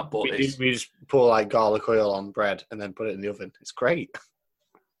 we've done that, but we just pour like garlic oil on bread and then put it in the oven. It's great.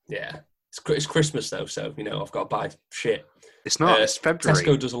 yeah, it's Christmas though, so I've got to buy shit. It's not. It's February.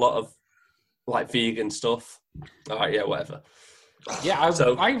 Tesco does a lot of like vegan stuff. All right, yeah, whatever. Yeah, I was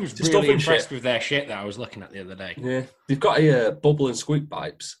just really stuff and impressed shit. with their shit that I was looking at the other day. Yeah, they've got a bubble and squeak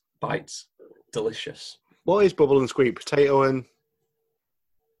bites. Delicious. What is bubble and squeak? Potato and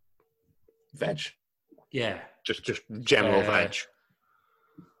Veg. Yeah. just general veg.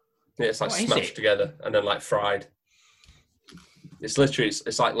 Yeah, it's like What is smashed it? together and then like fried. It's literally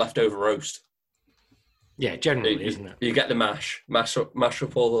it's like leftover roast. Yeah, generally, isn't it? You get the mash up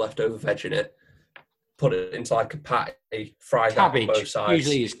all the leftover veg in it, put it into like a patty, fry that on both Cabbage. sides.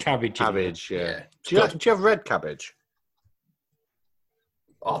 Usually it's cabbage. isn't it? Cabbage, yeah. Yeah. Do you have red cabbage?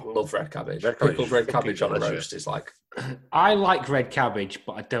 Oh, I love red cabbage. Red cabbage Pickled is red fucking cabbage on a delicious. roast is like I like red cabbage,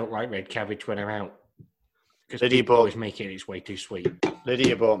 but I don't like red cabbage when I'm out. Because Lydia people bought- always make it, it's way too sweet.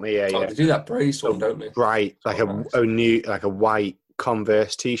 Lydia bought me oh, they do that braised one, don't they? bright, like Oh, nice. a new, like a white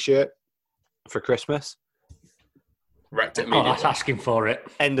Converse T-shirt for Christmas. Wrecked it Oh, immediately. that's asking for it.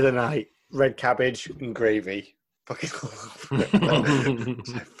 End of the night, red cabbage and gravy. Fucking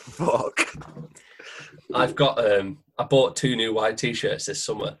fuck. I've got I bought 2 new white t-shirts this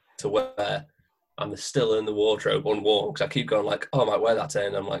summer to wear, and they're still in the wardrobe unworn because I keep going like, oh, I might wear that today,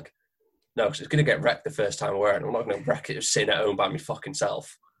 and I'm like, no, because it's gonna get wrecked the first time I wear it. I'm not gonna wreck it just sitting at home by me fucking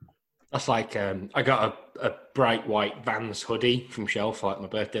self. That's like, I got a bright white Vans hoodie from Shell for like my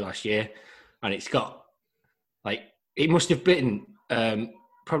birthday last year, and it's got, like, it must have been,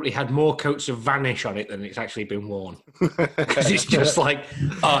 probably had more coats of Vanish on it than it's actually been worn. Because it's just like,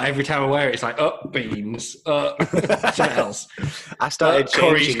 oh, every time I wear it, it's like, oh, beans, something else. I started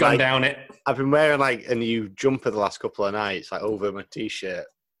Curry's changing. gone Like, down it. I've been wearing like a new jumper the last couple of nights, like over my T-shirt,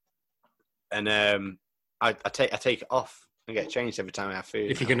 and I take it off and get changed every time I have food.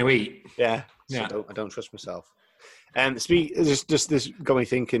 If you're going to eat. Yeah, so Yeah. I don't trust myself. Just this got me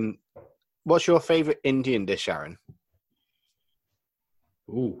thinking. What's your favourite Indian dish, Aaron?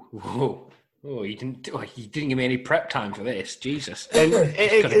 Ooh. Oh, you didn't give me any prep time for this. Jesus. And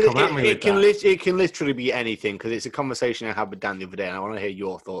gotta come at me with that. it can literally be anything because it's a conversation I had with Dan the other day, and I want to hear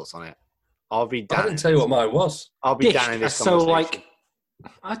your thoughts on it. I'll be I Dan. didn't tell you what mine was. I'll be Dish, Dan in this so conversation.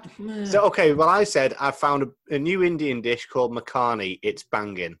 like, So okay, well I said I found a new Indian dish called makhani. It's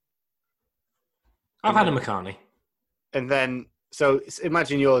banging. I've had a makhani. And then, so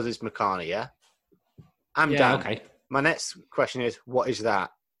imagine yours is makhani, yeah? I'm Yeah, Dan. okay. My next question is, what is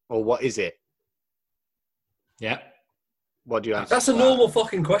that? Or what is it? Yeah. What do you answer? That's a to that? normal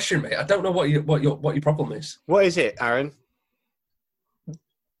fucking question, mate. I don't know what your problem is. What is it, Aaron?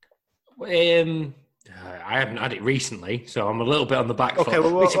 I haven't had it recently, so I'm a little bit on the back foot. Okay,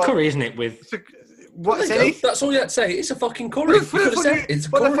 well, It's a curry, isn't it? With What's There you it? go. That's all you had to say. It's a fucking curry. You could have said it's a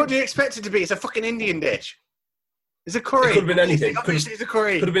What the curry. fuck do you expect it to be? It's a fucking Indian dish. It's a curry. It could have been anything. Obviously, it's a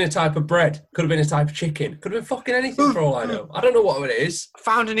curry. Could have been a type of bread. Could have been a type of chicken. Could have been fucking anything for all I know. I don't know what it is.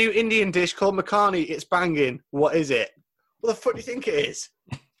 Found a new Indian dish called makhani. It's banging. What is it? What the fuck do you think it is?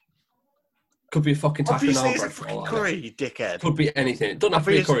 Could be a fucking type Obviously, of it's naan a bread for fucking all I know. curry, you dickhead. Could be anything. It doesn't have to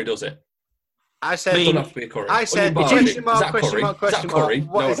be a Obviously- curry, does it? I It said, doesn't have to be a curry. I said, Onion question barbeque. mark, Is that question curry? mark, Is question that mark. curry?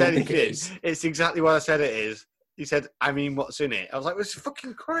 What No, I is don't think it anything? is. It's exactly what I said it is. He said, I mean, what's in it? I was like, well, it's a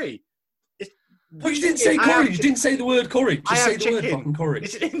fucking curry. But you didn't say I have curry. You didn't say the word curry. I Just say have the word chicken. fucking curry.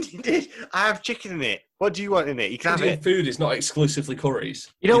 It's an Indian dish. I have chicken in it. What do you want in it? You can have Indian it. food is not exclusively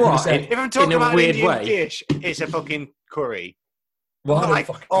curries. You know could have what? said, If I'm talking in a about an weird Indian way. dish, it's a fucking curry. well, I Not don't like,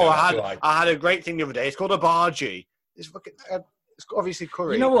 fucking oh, know, I do I? had a great thing the other day. It's called a bhaji. It's fucking. It's obviously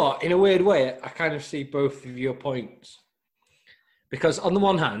curry. You know what? In a weird way, I kind of see both of your points. Because on the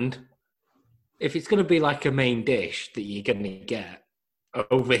one hand, if it's going to be like a main dish that you're going to get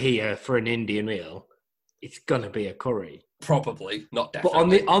over here for an Indian meal, it's going to be a curry. Probably, not But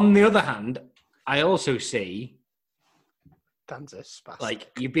definitely. on the other hand, I also see, Dan's a spaz. like,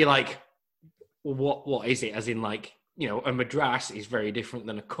 you'd be like, well, what is it? As in, like, you know, a madras is very different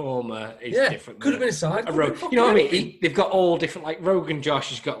than a korma is yeah, different could than have been a side. a could have been you know what I mean? fucking anything. They've got all different, like Rogan Josh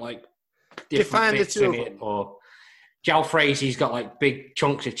has got like different Define the bits two in of it, them. or Jalfrezi's got like big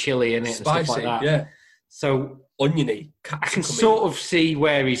chunks of chili in it and Spicy, stuff like that. yeah. So Oniony. I can sort of see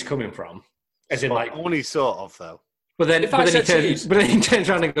where he's coming from, as in like, only sort of though. but then If I said to you- he turns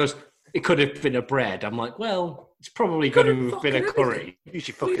around and goes, it could have been a bread. I'm like, well, it's probably going to have been a fucking curry. Use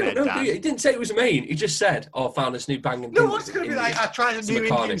your Well, you fucking head, don't know, do Dan. you? He didn't say it was a main. He just said, "Oh, I found this new banging." No thing one's with going to be Indian. like, I tried a It's new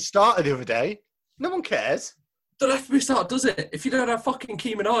macaroni. Indian starter the other day. No one cares. Don't have to be start, does it? If you don't have fucking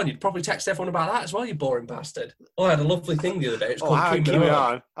Keeman on, you'd probably text everyone about that as well, you boring bastard. Oh, I had a lovely thing the other day. It's called I had Keeman on.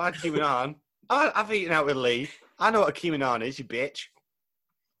 Keeman I had Keeman on. I've eaten out with Lee. I know what a Keeman on is, you bitch.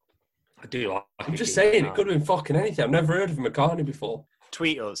 I do like I'm just saying, it could have been fucking anything. I've never heard of McCartney before.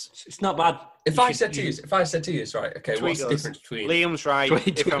 Tweet us. It's not bad. If I said to you, right, okay, Tweet what's the us. difference between... Liam's right.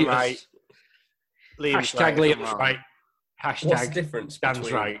 Tweet if I'm us. right. Liam's Hashtag right. if I'm Liam's wrong. right. What's the Hashtag difference Dan's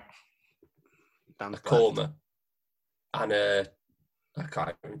between right. Dan's a right. korma and a... I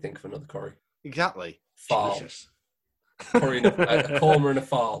can't even think of another curry. Exactly. Fal. Jesus. Curry and a korma and a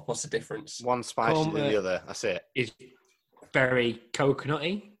fal. What's the difference? One spicier than Korma. the other. That's it. Is very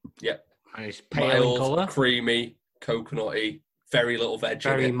coconutty. Yep. And it's pale in Mild, colour. creamy, coconutty, very little veg in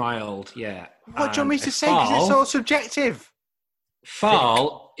Very it. mild, yeah. What do you want me And to a say? Because it's fal- all subjective.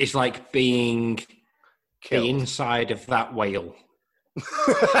 Fal is like being the Killed. inside of that whale.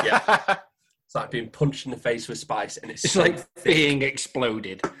 Yeah. It's like being punched in the face with spice, and it's It's so like thick. being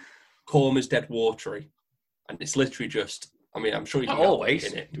exploded. Korma's dead watery, and it's literally just. I mean, I'm sure you can Not get always,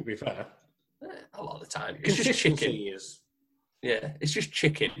 in it to be fair. a lot of the time. It's just chicken. is Yeah, it's just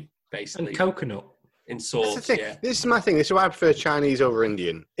chicken and basically coconut. in That's the sauce. thing. Yeah, This is my thing. This is why I prefer Chinese over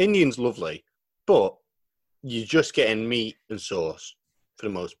Indian. Indian's lovely, but you're just getting meat and sauce for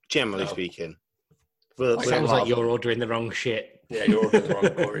the most, generally No. speaking. It sounds well, like you're ordering the wrong shit. yeah, you're ordering the wrong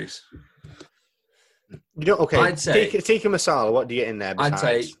curries. You don't, okay, I'd say- tikka masala, what do you get in there I'd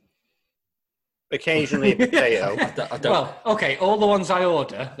besides? say- Occasionally a potato. I don't. Well, okay, all the ones I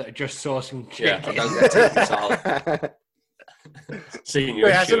order that are just sauce and Yeah, I chicken. don't get tikka masala. Seeing you,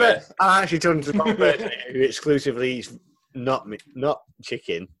 Wait, I'm sure. I actually done to one person who exclusively eats not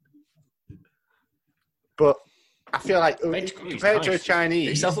chicken. But I feel like Veg curry's compared to a nice. Get Chinese,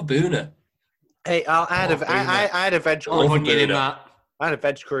 yourself a booner. hey, I had a veg Oh, curry. onion in that. I had a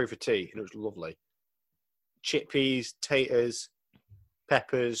veg curry for tea, and it was lovely. Chickpeas, taters,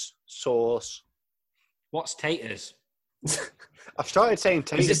 peppers, sauce. What's taters? I've started saying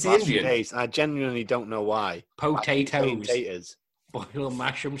taters this the the last few Indian? days, and I genuinely don't know why. I keep saying Potatoes. taters. Boil and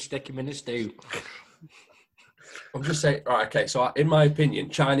mash them, stick them in a stew. I'm just saying. All right, okay. So, in my opinion,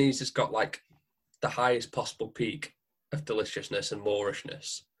 Chinese has got like the highest possible peak of deliciousness and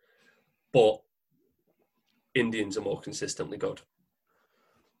moorishness, but Indians are more consistently good.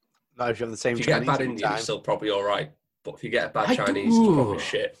 Not if you have the same If you get a Chinese bad every Indian, time. it's still probably all right. But if you get a bad I Chinese, do- it's probably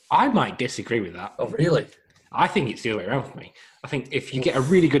shit. I might disagree with that. Oh, really? I think it's the other way around for me. I think if you get a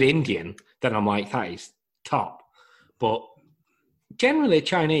really good Indian, then I'm like, that is top. But generally,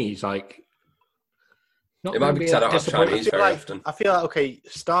 Chinese, like, not It might gonna be because I don't have disappointed. Chinese very often. I feel like, okay,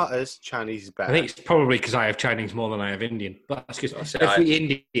 starters, Chinese is I better. think it's probably because I have Chinese more than I have Indian. But that's because I say every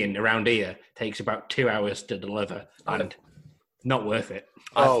Indian around here takes about 2 hours to deliver, and not worth it.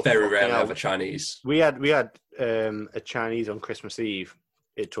 Oh, I very fucking rarely hell. have a Chinese. We had a Chinese on Christmas Eve.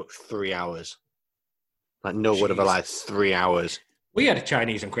 It took 3 hours. Like no one would have Jeez. allowed 3 hours. We had a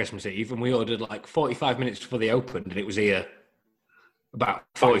Chinese on Christmas Eve, and we ordered like 45 minutes before they opened, and it was here about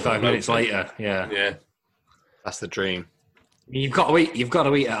 45 minutes later. Yeah. Yeah. That's the dream. You've got to eat. You've got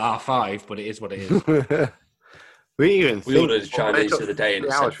to eat at R5, but it is what it is. we even We think- ordered a Chinese it took the other day and it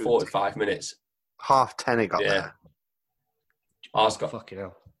 3 said hours. 45 minutes. 10:30 it got Yeah. there. Ours got, Fucking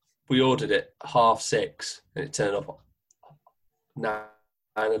hell. we ordered it 6:30 and it turned up 9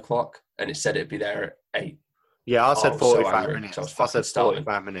 o'clock and it said it'd be there at 8. Yeah, I said Oh, so 45 angry, minutes. so I was I fucking said starving.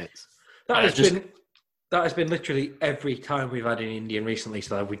 45 minutes. That I has just- been. That has been literally every time we've had an Indian recently,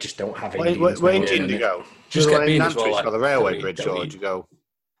 so we just don't have Where Indians. where now, Indian innit? did you go? Just The get one in bean as well, Nantwich like, by the railway don't eat- bridge, don't or eat. did you go?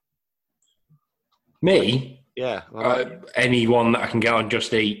 Me? Yeah, well, Anyone that I can get on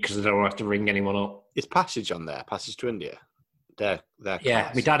Just Eat because I don't have to ring anyone up. it's Passage on there. Passage to India. They're Yeah,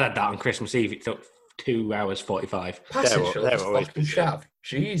 class. my dad had that on Christmas Eve. It took 2 hours 45. Passage, they're just always fucking busy. shav.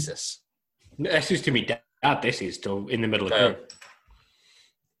 Jesus. This is to me dad. This is still in the middle of Yeah. Crewe.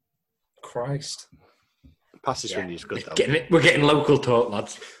 Christ. Passage to Yeah. India is good though. We're getting local talk,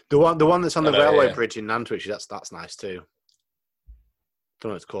 lads. The one that's on the I know, railway yeah. bridge in Nantwich. That's nice too. Don't know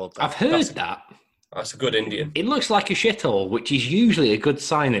what it's called. Though. I've heard that. That's a good Indian. It looks like a shithole, which is usually a good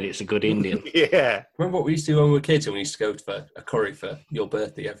sign that it's a good Indian. Yeah, Remember what we used to do when we were kids and we used to go for a curry for your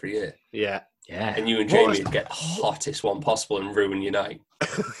birthday every year? yeah. Yeah. And you and What Jamie was- would get the hottest one possible and ruin your night.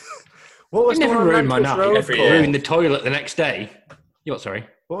 What I was the never one on ruined my Nantwich night. Road Every called? year. Ruined the toilet the next day. You what, sorry?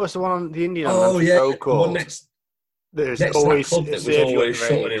 What was the one on the Indian on Oh, Nantwich yeah. Road The one called? next There's to that always club that was serve you always on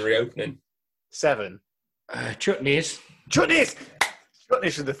shutting range. and reopening. 7. Chutneys. Chutneys!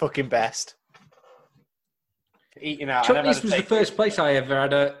 Chutneys are the fucking best. Eating out. I never had Chutneys to was the take first place I ever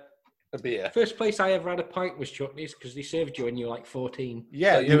had a beer. first place I ever had a pint was Chutneys because they served you when you were like 14.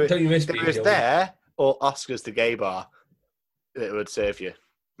 Yeah, Don't you miss they being was young? there, or Oscars the gay bar, it would serve you.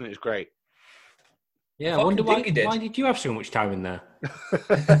 And it was great. Yeah, I Fucking wonder why think he did. why did you have so much time in there?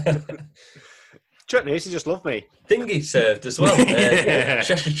 Chutney used to just love me. Thingy served as well.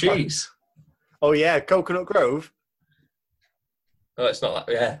 Cheshire cheese. Oh yeah, Coconut Grove. Oh, it's not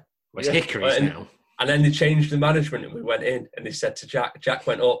that. Yeah. Well, it's Yeah. Hickory's And- now. And then they changed the management, and we went in, and they said to Jack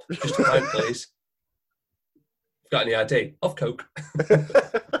went up, just a pint, please. Got any ID? Of Coke.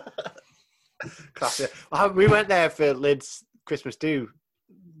 Classic. Well, we went there for Lid's Christmas do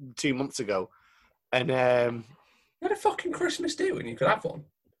 2 months ago, and What a fucking Christmas do, and you could have one.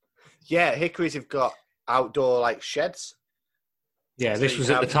 yeah, Hickory's have got outdoor like sheds. Yeah, So this you was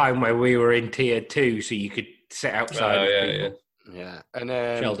at the have- time where we were in tier 2, so you could sit outside. Oh, with yeah, people. yeah. Yeah, and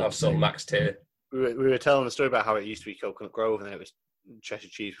Sheldon. I've still maxed here. we were telling the story about how it used to be Coconut Grove, and then it was Cheshire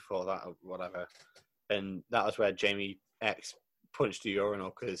Cheese before that, or whatever. And that was where Jamie X punched the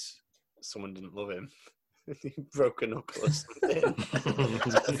urinal because someone didn't love him. He broke a knuckle or something.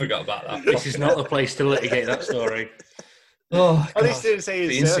 I forgot about that. This is not the place to litigate that story. Oh, At least God. he didn't say his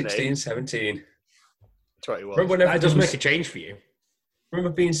Being surname. 16, 17. That's what he was. Remember when That everything does was- make a change for you. Remember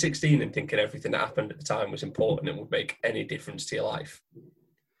being 16 and thinking everything that happened at the time was important and would make any difference to your life?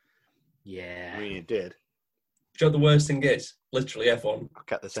 Yeah. I mean, it did. Do you know what the worst thing is? Literally everyone I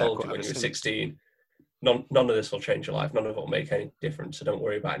kept the told haircut you when ever you were since. 16, none of this will change your life. None of it will make any difference, so don't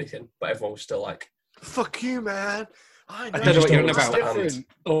worry about anything. But everyone was still like, Fuck you, man. I I don't know what you're on about. understand.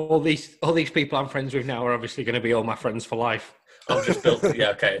 All these people I'm friends with now are obviously going to be all my friends for life. I've just built it. Yeah,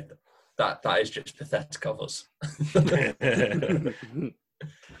 okay. That is just pathetic of us.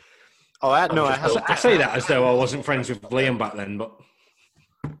 Oh, I had no. I, just had, built I say that as though I wasn't friends with Liam back then, but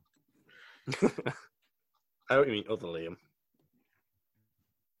I don't mean other Liam.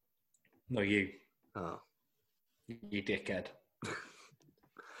 no, you Oh. dickhead. I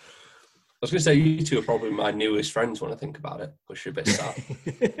was going to say, you two are probably my newest friends when I think about it, which is a bit sad.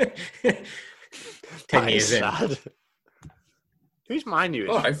 10 That years is in. sad. Who's my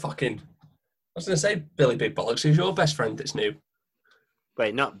newest? All right, fucking. I was going to say, Billy Big Bollocks, who's your best friend that's new?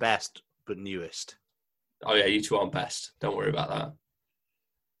 Wait, not best, but newest. Oh, yeah, you two aren't best. Don't worry about that.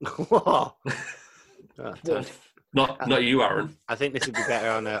 What? Oh, damn. Not you, Aaron. I think this would be better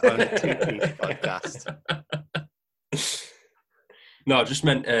on a two-piece podcast. No, I just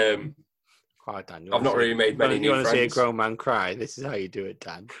meant Oh, Dan, I've not really made many You new want to see a friends. grown man cry? This is how you do it,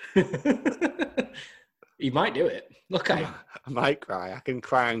 Dan. He might do it. Look at him. I might cry. I can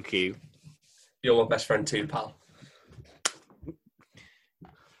cry on cue. You're my best friend too, pal.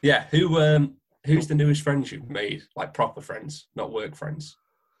 Yeah, who's the newest friends you've made? Like proper friends, not work friends.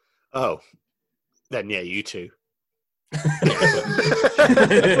 Oh, then yeah, you two.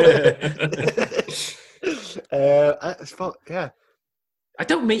 Yeah. I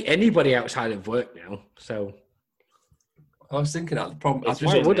don't meet anybody outside of work now, so I was thinking that the problem. It's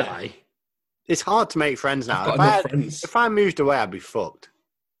why would I? It's hard to make friends now. I've got If I, enough had- friends. if I moved away, I'd be fucked.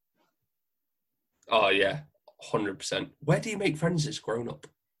 Oh yeah, 100%. Where do you make friends as grown up?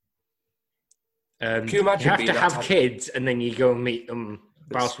 Can you imagine you have being to that have type- kids, and then you go and meet them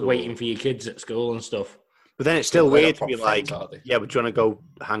whilst school. waiting for your kids at school and stuff. But then it's still They're weird to not be proper friends, like, are they? yeah, but do you want to go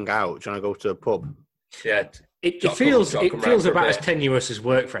hang out? Do you want to go to a pub? Yeah, It Jock feels come round for a about as bit. tenuous as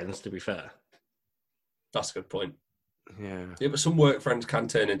work friends, to be fair. that's a good point. Yeah. Yeah, but some work friends can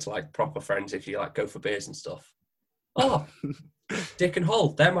turn into like proper friends if you like go for beers and stuff. Oh, Dick and Hull,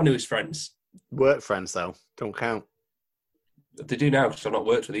 they're my newest friends. Work friends, though, don't count. They do now because I've not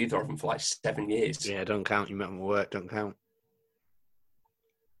worked with either of them for like 7 years. Yeah, don't count. You met them at work, don't count.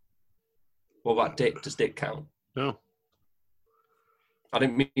 What about Dick? Does Dick count? No. I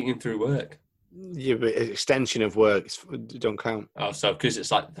didn't meet him through work. Yeah, but extension of work don't count. Oh, so because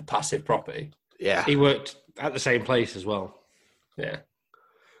it's like the passive property. Yeah. He worked at the same place as well. Yeah.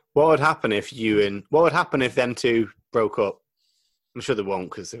 What would happen if what would happen if them two broke up? I'm sure they won't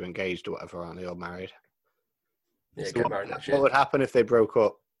because they're engaged or whatever, aren't they, or married? Yeah, So get what, married next what year. would happen if they broke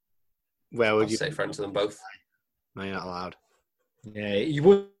up? Where would I'd you say friends with them both. No, you're not allowed. Yeah, you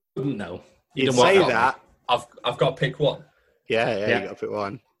wouldn't know. You'd don't want say that. that. I've got to pick one. Yeah, Yeah. you got to pick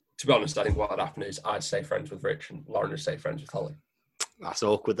one. To be honest, I think what would happen is I'd say friends with Rich and Lauren would say friends with Holly. That's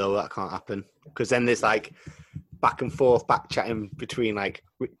awkward though. That can't happen because then there's like back and forth, back chatting between like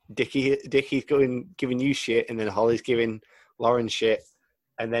Dickie's giving you shit, and then Holly's giving Lauren shit,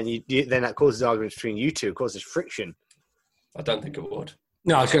 and then then that causes arguments between you two, causes friction. I don't think it would.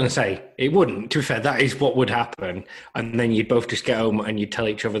 No, I was going to say, it wouldn't. To be fair, that is what would happen. And then you'd both just get home and you'd tell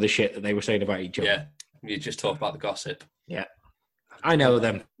each other the shit that they were saying about each other. Yeah. You just talk about the gossip. I know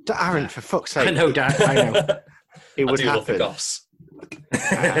them. Aaron, for fuck's sake, I know, Dad. I know. it I would do love the happen. goss.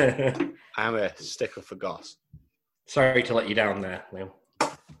 I'm a stickler for Goss. Sorry to let you down there, Liam.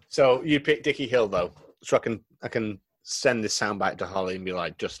 So you pick Dickie Hill though, so I can send this soundbite to Holly and be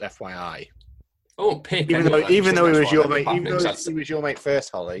like, just FYI. I won't pick. Even though he was your mate, even though he was your mate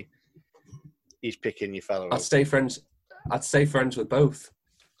first, Holly, he's picking your fellow. I'd stay friends with both.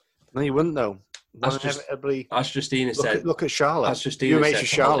 No, you wouldn't though. As Justina said. Look at Charlotte. As Justina Your mate's said,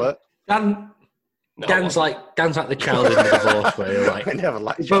 Charlotte. Dan's like the child in the divorce where you're like, I never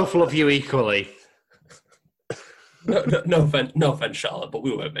liked we both love you equally. No offense, Charlotte, but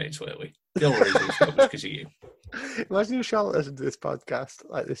we weren't mates, were we? The only reason was because of you. Imagine if Charlotte listened to this podcast.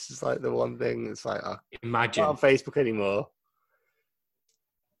 Like, this is like the one thing that's like, Imagine. not on Facebook anymore.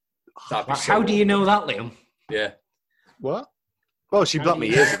 How do you know that, Liam? Yeah. What? Well, she blocked me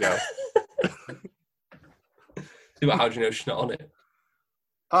years ago. But how do you know she's not on it?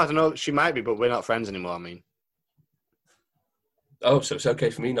 I don't know. She might be, but we're not friends anymore. I mean, oh, so it's okay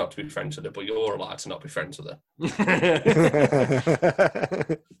for me not to be friends with her, but you're allowed to not be friends with her.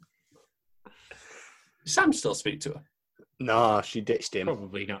 Does Sam still speak to her? No, she ditched him.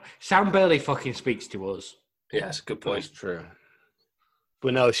 Probably not. Sam barely fucking speaks to us. Yeah, that's a good point. That's true.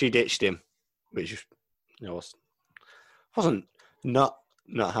 But no, she ditched him, which wasn't not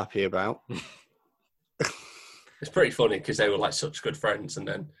happy about. It's pretty funny because they were like such good friends, and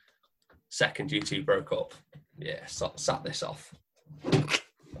then second you two broke up. Yeah, sat this off.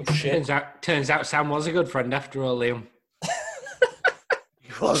 Oh, shit. Turns out Sam was a good friend after all, Liam.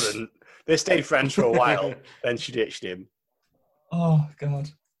 He wasn't. They stayed friends for a while. Then she ditched him. Oh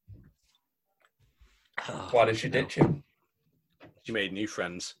God! Why did she ditch him? She made new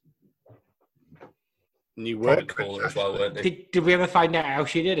friends. New work. Probably cooler as well, weren't they? Did we ever find out how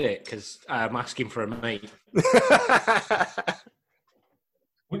she did it? Because I'm asking for a mate.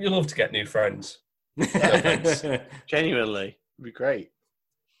 Wouldn't you love to get new friends? Genuinely, it'd be great.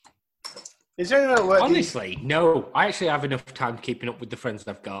 Is there anyone at work? Honestly, no. I actually have enough time keeping up with the friends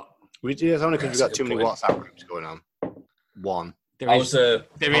I've got. It's only because we've got too many WhatsApp groups going on. One. There is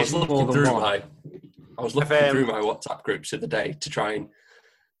more than one. I was looking through my WhatsApp groups the other day to try and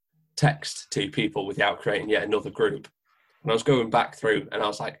text to people without creating yet another group. And I was going back through and I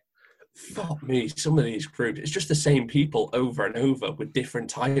was like, fuck me, some of these groups, it's just the same people over and over with different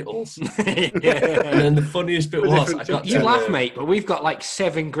titles. And then the funniest bit was, you laugh, mate, but we've got like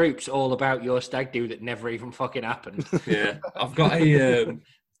 7 groups all about your stag do that never even fucking happened. Yeah, I've got it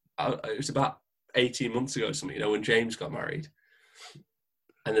was about 18 months ago or something, when James got married.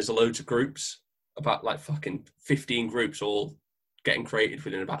 And there's loads of groups, about like fucking 15 groups all getting created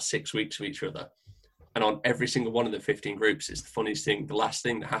within about 6 weeks of each other. And on every single one of the 15 groups, it's the funniest thing. The last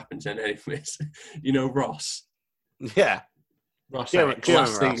thing that happens in any of this, Ross. Yeah. Ross. The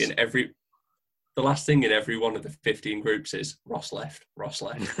last thing in every one of the 15 groups is Ross left. Ross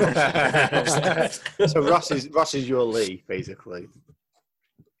left. Ross left. Ross left. So Ross is your Lee, basically.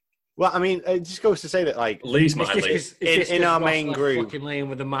 Well, I mean, it just goes to say that, like, Lee's my Lee. In our main group, fucking Liam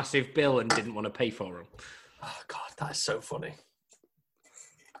with a massive bill and didn't want to pay for him. Oh God, that is so funny.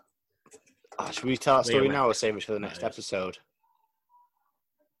 Should we tell that story now or save it for the next episode?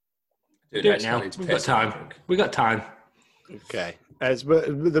 Do it now. We've got time. We got time. Okay. That's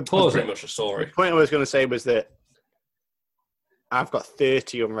pretty much a story. The point I was going to say was that I've got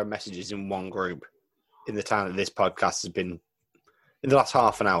 30 unread messages in one group in the time that this podcast has been in the last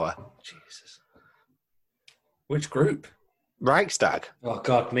half an hour. Jesus. Which group? Reichstag. Oh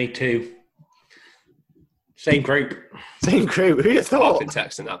God, me too. Same group. Same group. Who'd have thought? I've been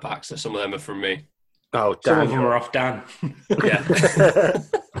texting that back, so some of them are from me. Oh, Dan. Some of Dan. them are off Dan. Yeah.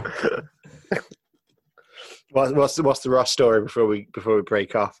 What's the Ross story before we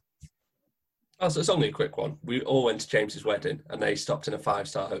break off? Oh, so it's only a quick one. We all went to James's wedding, and they stopped in a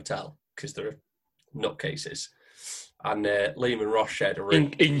 5-star hotel because they're nutcases. And Liam and Ross shared a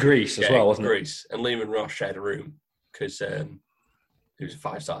room in Greece as well, wasn't it? Greece, and Liam and Ross shared a room because it was a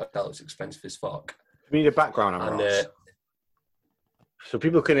 5-star hotel. It was expensive as fuck. We need a background on Ross. So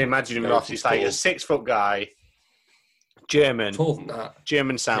people can imagine Ross. He's like a 6-foot guy, German. Taller than that.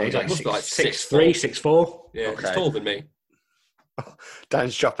 German sound. Yeah, he's like 6'3", 6'4". Yeah, okay. He's taller than me.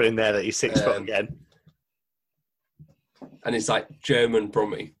 Dan's dropping in there that he's 6 foot again. And it's like German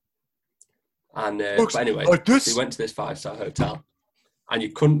Brummy. And but anyway, we went to this 5-star hotel, and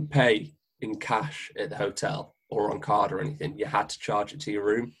you couldn't pay in cash at the hotel or on card or anything. You had to charge it to your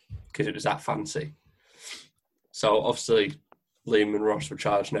room because it was that fancy. So obviously, Liam and Ross were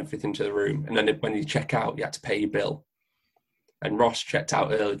charging everything to the room, and then when you check out, you had to pay your bill. And Ross checked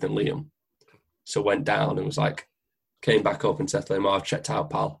out earlier than Liam, so went down and was like, came back up and said to Liam, "I've checked out,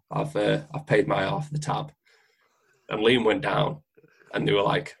 pal. I've paid my half of the tab." And Liam went down And they were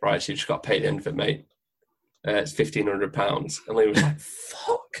like, right, so you just got to pay the end of it, mate. It's £1,500. And Liam was like,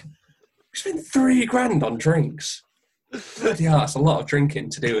 fuck. We spent $3,000 on drinks. Bloody hell, that's a lot of drinking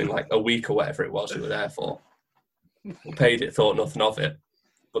to do in like a week or whatever it was we were there for. We paid it, thought nothing of it.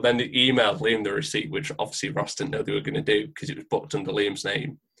 But then they emailed Liam the receipt, which obviously Ross didn't know they were going to do because it was booked under Liam's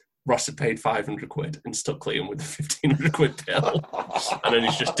name. Ross had paid £500 and stuck Liam with the £1,500 bill. And then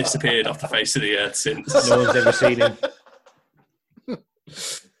he's just disappeared off the face of the earth since. No one's ever seen him.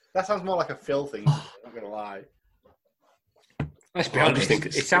 That sounds more like a Phil thing. I'm not going to lie. Let's be I honest. just think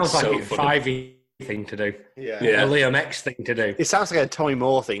It sounds it's like so a funny. 5e thing to do. Yeah. Yeah. A Liam X thing to do. It sounds like a Tommy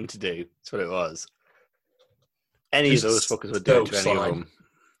Moore thing to do. That's what it was. Any Just of those fuckers would do it to so any of sly. them.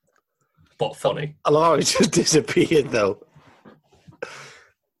 But funny. I love how it just disappeared, though.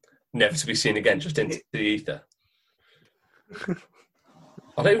 Never to be seen again, just into the ether.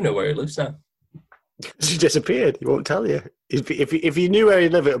 I don't even know where he lives now. He disappeared. He won't tell you. If you knew where he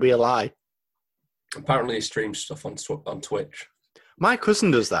lived, it would be a lie. Apparently he streams stuff on Twitch. My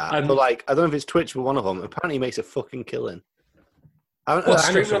cousin does that. Um, but like, I don't know if it's Twitch, but one of them. Apparently, he makes a fucking killing. What's I know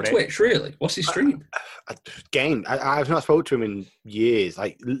streaming on somebody. Twitch, really? What's he stream? Game. I've not spoke to him in years,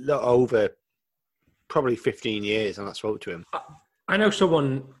 like over probably 15 years. I've not spoke to him. I know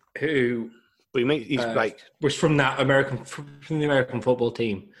someone who But he's like, was from the American football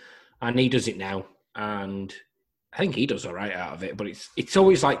team, and he does it now, and I think he does all right out of it. But it's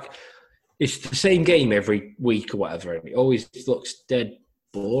always like it's the same game every week or whatever, and it always looks dead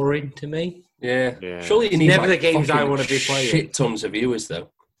boring to me. Yeah. Surely you need never like, the games I fucking wanna be playing. Shit tons of viewers, though.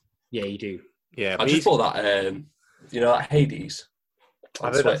 Yeah, you do. yeah. I but just he's- bought that, that Hades on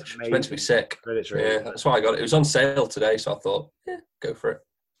I've heard that's Switch. It's meant to be amazing. sick. But it's really Yeah, that's why I got it. It was on sale today, so I thought, go for it.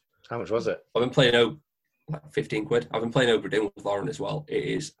 How much was it? I've been playing like £15. I've been playing Oberdin with Lauren as well. It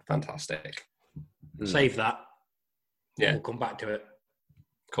is fantastic. Save that. Yeah. We'll come back to it.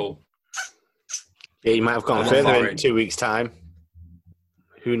 Cool. Yeah, you might have gone I'm further in foreign. 2 weeks' time.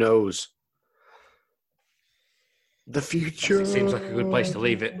 Who knows? The future. It seems like a good place to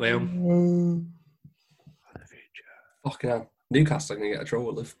leave it, Liam. Fucking hell. Newcastle are going to get a draw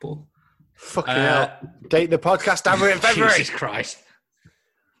with Liverpool. Fucking hell. Date the podcast ever in February. Jesus Christ.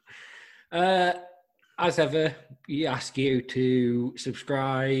 As ever, we ask you to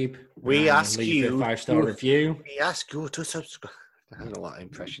subscribe. We and ask leave you- a 5-star review. We ask you to subscribe. I don't know what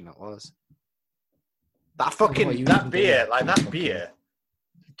impression that was. That fucking, What you that even beer, doing? like that beer.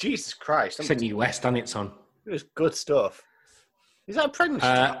 Jesus Christ. It's in US on its on. It was good stuff. Is that a pregnancy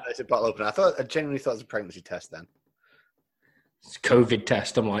test? It's a bottle opener. I genuinely thought it was a pregnancy test then. It's a COVID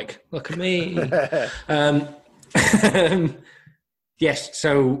test. I'm like, look at me. Yes,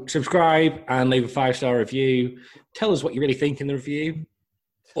 so subscribe and leave a 5-star review. Tell us what you really think in the review.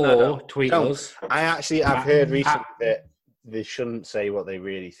 Or tweet Don't. us. I've heard recently that they shouldn't say what they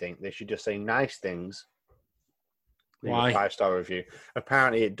really think. They should just say nice things. Leave Why? a 5-star review.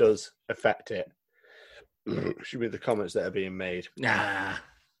 Apparently it does affect it. Should be the comments that are being made. Nah.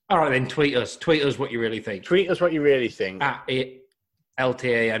 All right, then tweet us. Tweet us what you really think. Tweet us what you really think. At it,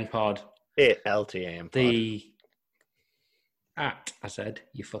 LTAN pod. It LTM. pod. I said,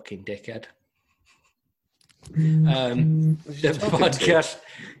 you fucking dickhead. The podcast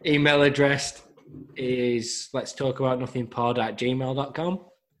email address is let's talk about nothing pod@gmail.com.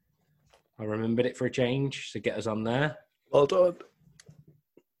 I remembered it for a change, so get us on there. Well done.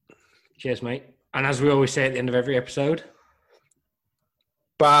 Cheers, mate. And as we always say at the end of every episode,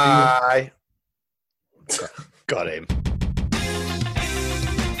 Bye. Got him.